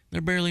here.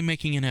 They're barely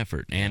making an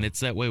effort, and it's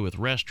that way with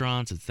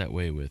restaurants. It's that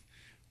way with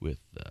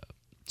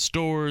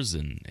stores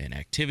and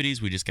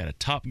activities. We just got a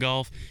Top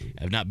Golf.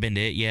 I've not been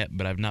to it yet,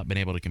 but I've not been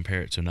able to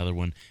compare it to another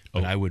one.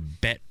 But I would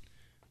bet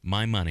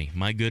my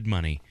good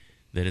money,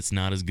 that it's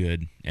not as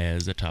good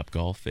as a Top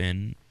Golf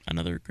in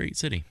another great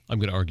city. I'm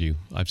going to argue.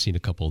 I've seen a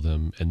couple of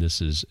them, and it's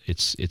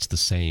the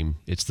same.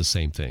 It's the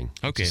same thing.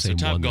 Okay, so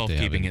Top Golf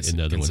keeping it in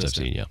the other ones I've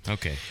consistent. seen. Yeah.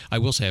 Okay. I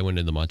will say I went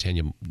into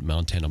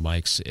Montana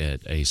Mike's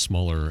at a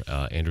smaller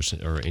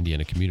Anderson or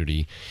Indiana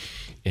community,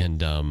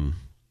 and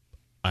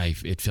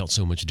it felt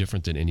so much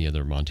different than any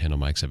other Montana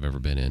Mike's I've ever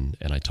been in.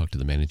 And I talked to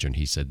the manager, and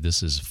he said,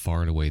 this is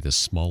far and away the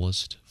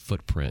smallest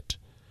footprint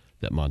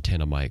that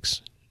Montana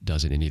Mike's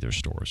does in any of their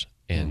stores.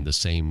 And the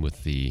same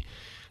with the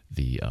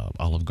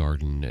Olive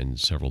Garden and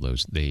several of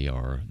those. They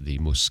are the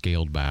most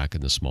scaled back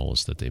and the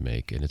smallest that they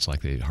make. And it's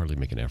like they hardly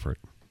make an effort.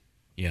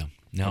 Yeah.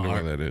 I wonder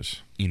why that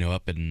is. You know,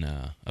 up in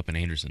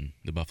Anderson,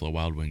 the Buffalo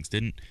Wild Wings.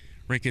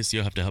 Rinkus,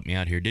 you'll have to help me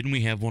out here. Didn't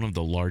we have one of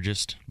the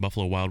largest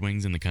Buffalo Wild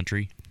Wings in the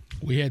country?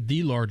 We had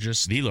the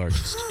largest. The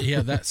largest.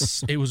 Yeah,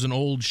 it was an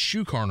old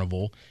shoe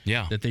carnival.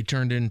 Yeah. That they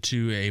turned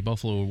into a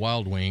Buffalo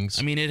Wild Wings.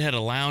 I mean, it had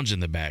a lounge in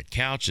the back,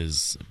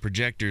 couches,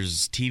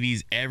 projectors,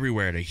 TVs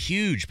everywhere, at a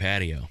huge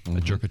patio. A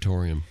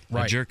jerkatorium.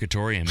 Right. A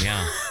jerkatorium,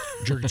 yeah.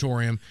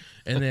 Jerkatorium.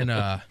 And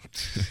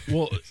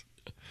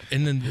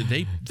then,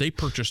 they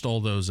purchased all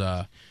those,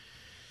 what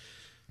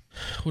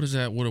is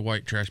that? What do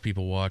white trash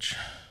people watch?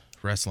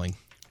 Wrestling.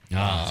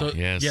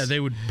 Yes. Yeah, they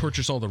would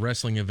purchase all the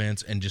wrestling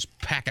events and just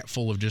pack it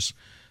full of just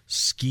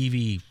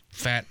skeevy,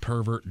 fat,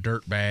 pervert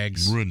dirt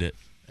bags. Ruined it.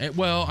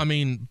 Well, I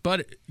mean,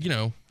 but, you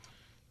know,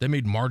 they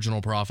made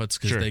marginal profits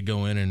because they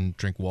go in and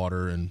drink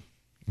water and,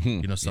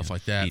 you know, stuff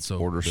like that. So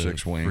order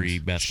 6 wings. Free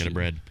basket of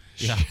bread.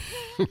 Yeah.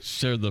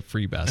 Share the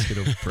free basket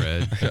of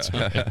bread. That's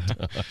right.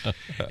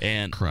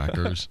 And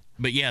crackers.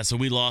 But yeah, so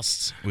we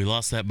lost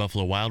that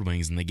Buffalo Wild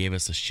Wings, and they gave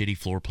us a shitty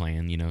floor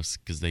plan, you know,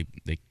 because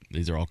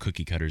these are all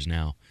cookie cutters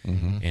now,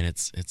 and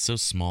it's so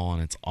small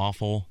and it's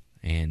awful.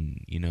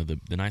 And you know,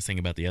 the nice thing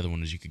about the other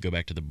one is you could go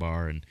back to the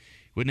bar and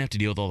wouldn't have to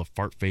deal with all the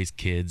fart-faced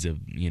kids of,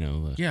 you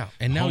know,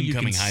 and now you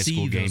can homecoming high see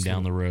school game those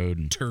down the road,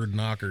 and turd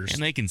knockers,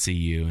 and they can see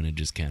you, and it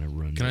just kind of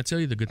runs. Can I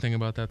tell you the good thing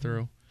about that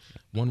throw?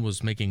 One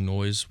was making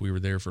noise. We were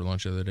there for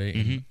lunch the other day,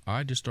 and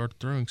I just started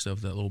throwing stuff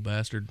at that little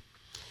bastard.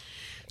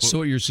 So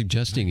what you're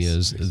suggesting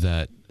is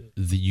that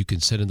you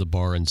can sit in the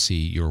bar and see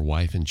your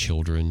wife and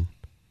children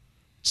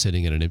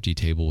sitting at an empty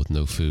table with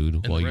no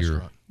food while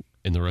you're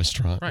in the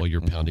restaurant, while you're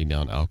pounding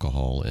down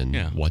alcohol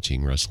and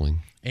watching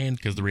wrestling. And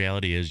because the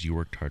reality is you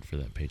worked hard for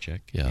that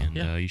paycheck, and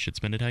you should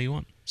spend it how you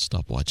want.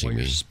 Stop watching while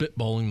me. You're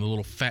spitballing the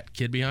little fat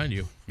kid behind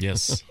you.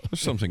 Yes.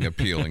 There's something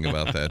appealing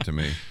about that to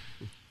me.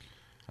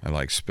 I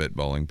like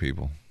spitballing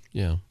people.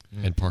 Yeah.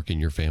 And parking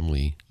your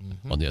family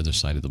on the other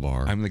side of the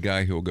bar. I'm the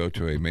guy who will go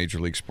to a major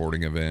league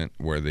sporting event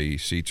where the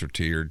seats are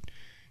tiered,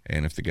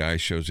 and if the guy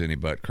shows any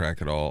butt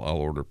crack at all, I'll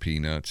order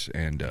peanuts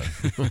and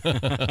throw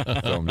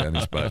him down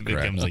his butt crack.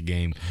 It becomes a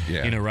game.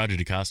 Yeah. You know, Roger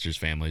DeCoster's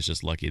family is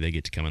just lucky they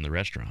get to come in the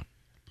restaurant.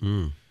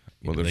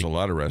 Well, there's a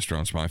lot of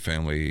restaurants my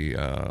family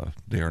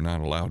they are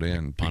not allowed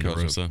in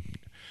because of,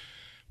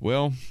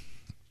 well,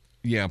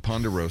 Yeah,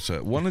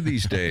 Ponderosa. One of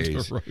these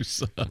days,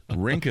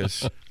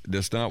 Rinkus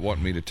does not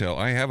want me to tell.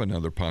 I have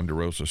another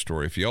Ponderosa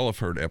story. If y'all have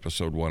heard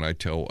episode 1, I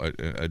tell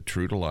a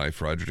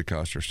true-to-life Roger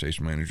DeCoster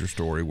station manager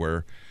story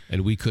where...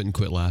 And we couldn't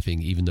quit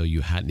laughing even though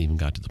you hadn't even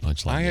got to the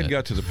punchline I had yet.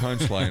 got to the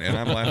punchline, and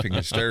I'm laughing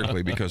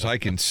hysterically because I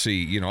can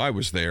see, I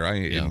was there. I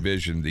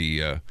envisioned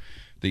the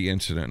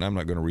incident, and I'm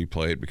not going to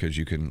replay it because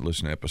you can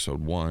listen to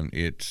episode 1.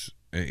 It's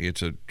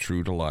a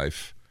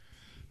true-to-life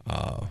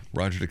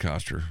Roger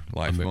DeCoster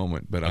life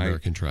moment, but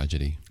American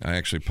tragedy. I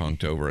actually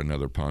punked over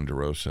another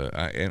Ponderosa,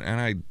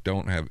 and I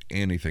don't have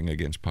anything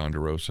against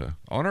Ponderosa.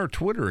 On our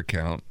Twitter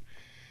account,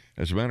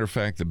 as a matter of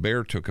fact, the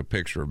bear took a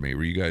picture of me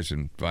where you guys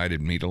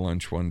invited me to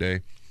lunch one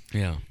day.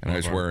 Yeah, and I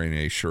was wearing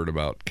a shirt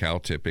about cow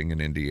tipping in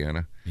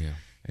Indiana. Yeah,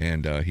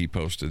 and he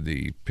posted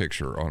the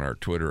picture on our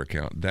Twitter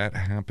account. That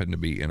happened to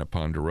be in a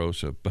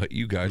Ponderosa, but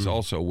you guys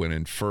also went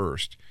in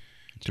first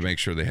to make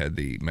sure they had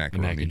the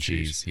macaroni mac and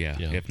cheese. Yeah.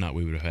 If not,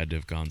 we would have had to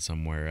have gone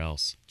somewhere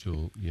else.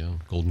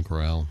 Golden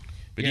Corral.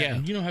 But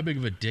and you know how big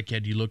of a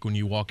dickhead you look when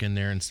you walk in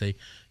there and say,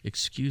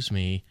 "Excuse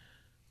me,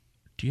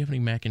 do you have any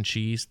mac and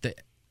cheese?"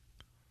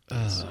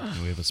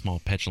 We have a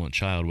small petulant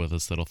child with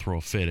us that'll throw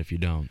a fit if you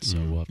don't.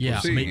 So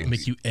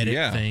make you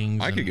edit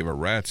things. I could give a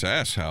rat's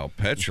ass how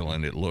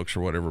petulant it looks, or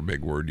whatever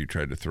big word you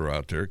tried to throw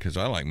out there, because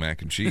I like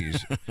mac and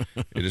cheese.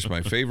 It is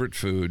my favorite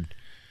food,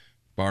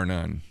 bar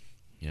none.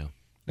 Yeah.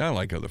 I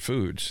like other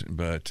foods,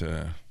 but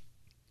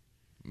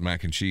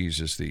mac and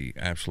cheese is the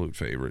absolute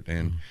favorite.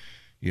 And,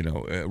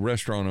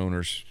 restaurant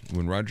owners,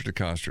 when Roger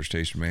DeCoster,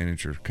 station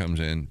manager,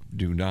 comes in,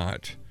 do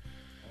not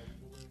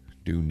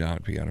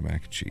be out of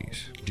mac and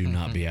cheese. Do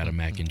not be out of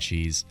mac and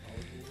cheese.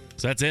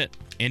 So that's it.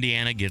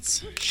 Indiana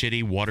gets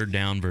shitty,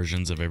 watered-down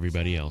versions of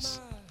everybody else.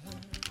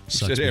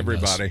 Said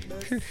everybody.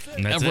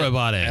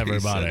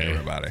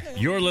 Everybody.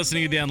 You're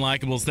listening to The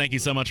Unlikables. Thank you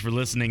so much for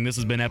listening. This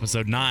has been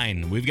episode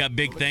 9. We've got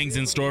big things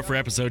in store for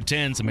episode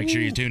 10, so make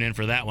sure you tune in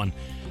for that one.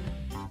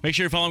 Make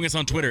sure you're following us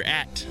on Twitter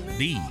at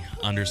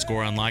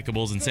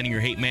 @the_unlikables and sending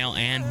your hate mail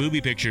and booby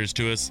pictures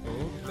to us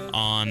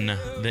on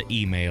the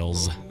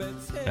emails.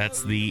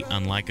 That's the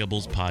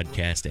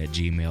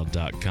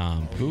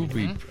unlikables_podcast@gmail.com.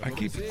 Booby. I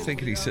keep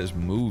thinking he says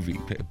booby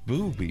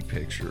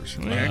pictures.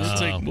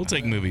 We'll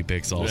take movie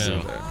pics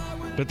also. Yeah.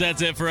 But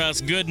that's it for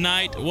us. Good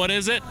night. What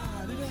is it?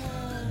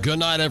 Good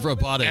night,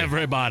 everybody.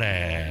 Everybody.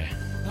 I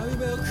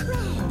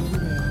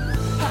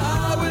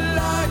would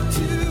like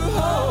to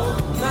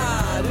hold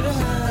my little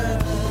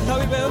hand. How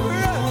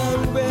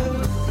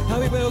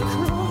we will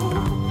crawl.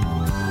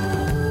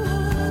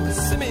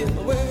 Send me in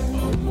my way.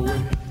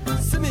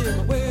 Send me in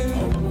my way.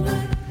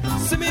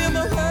 Send me in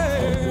my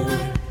way.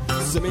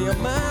 Send me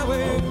on my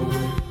way.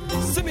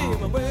 Send me in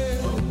my way.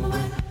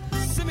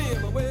 Send me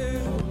in my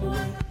way.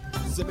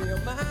 Send me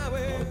on my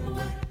way.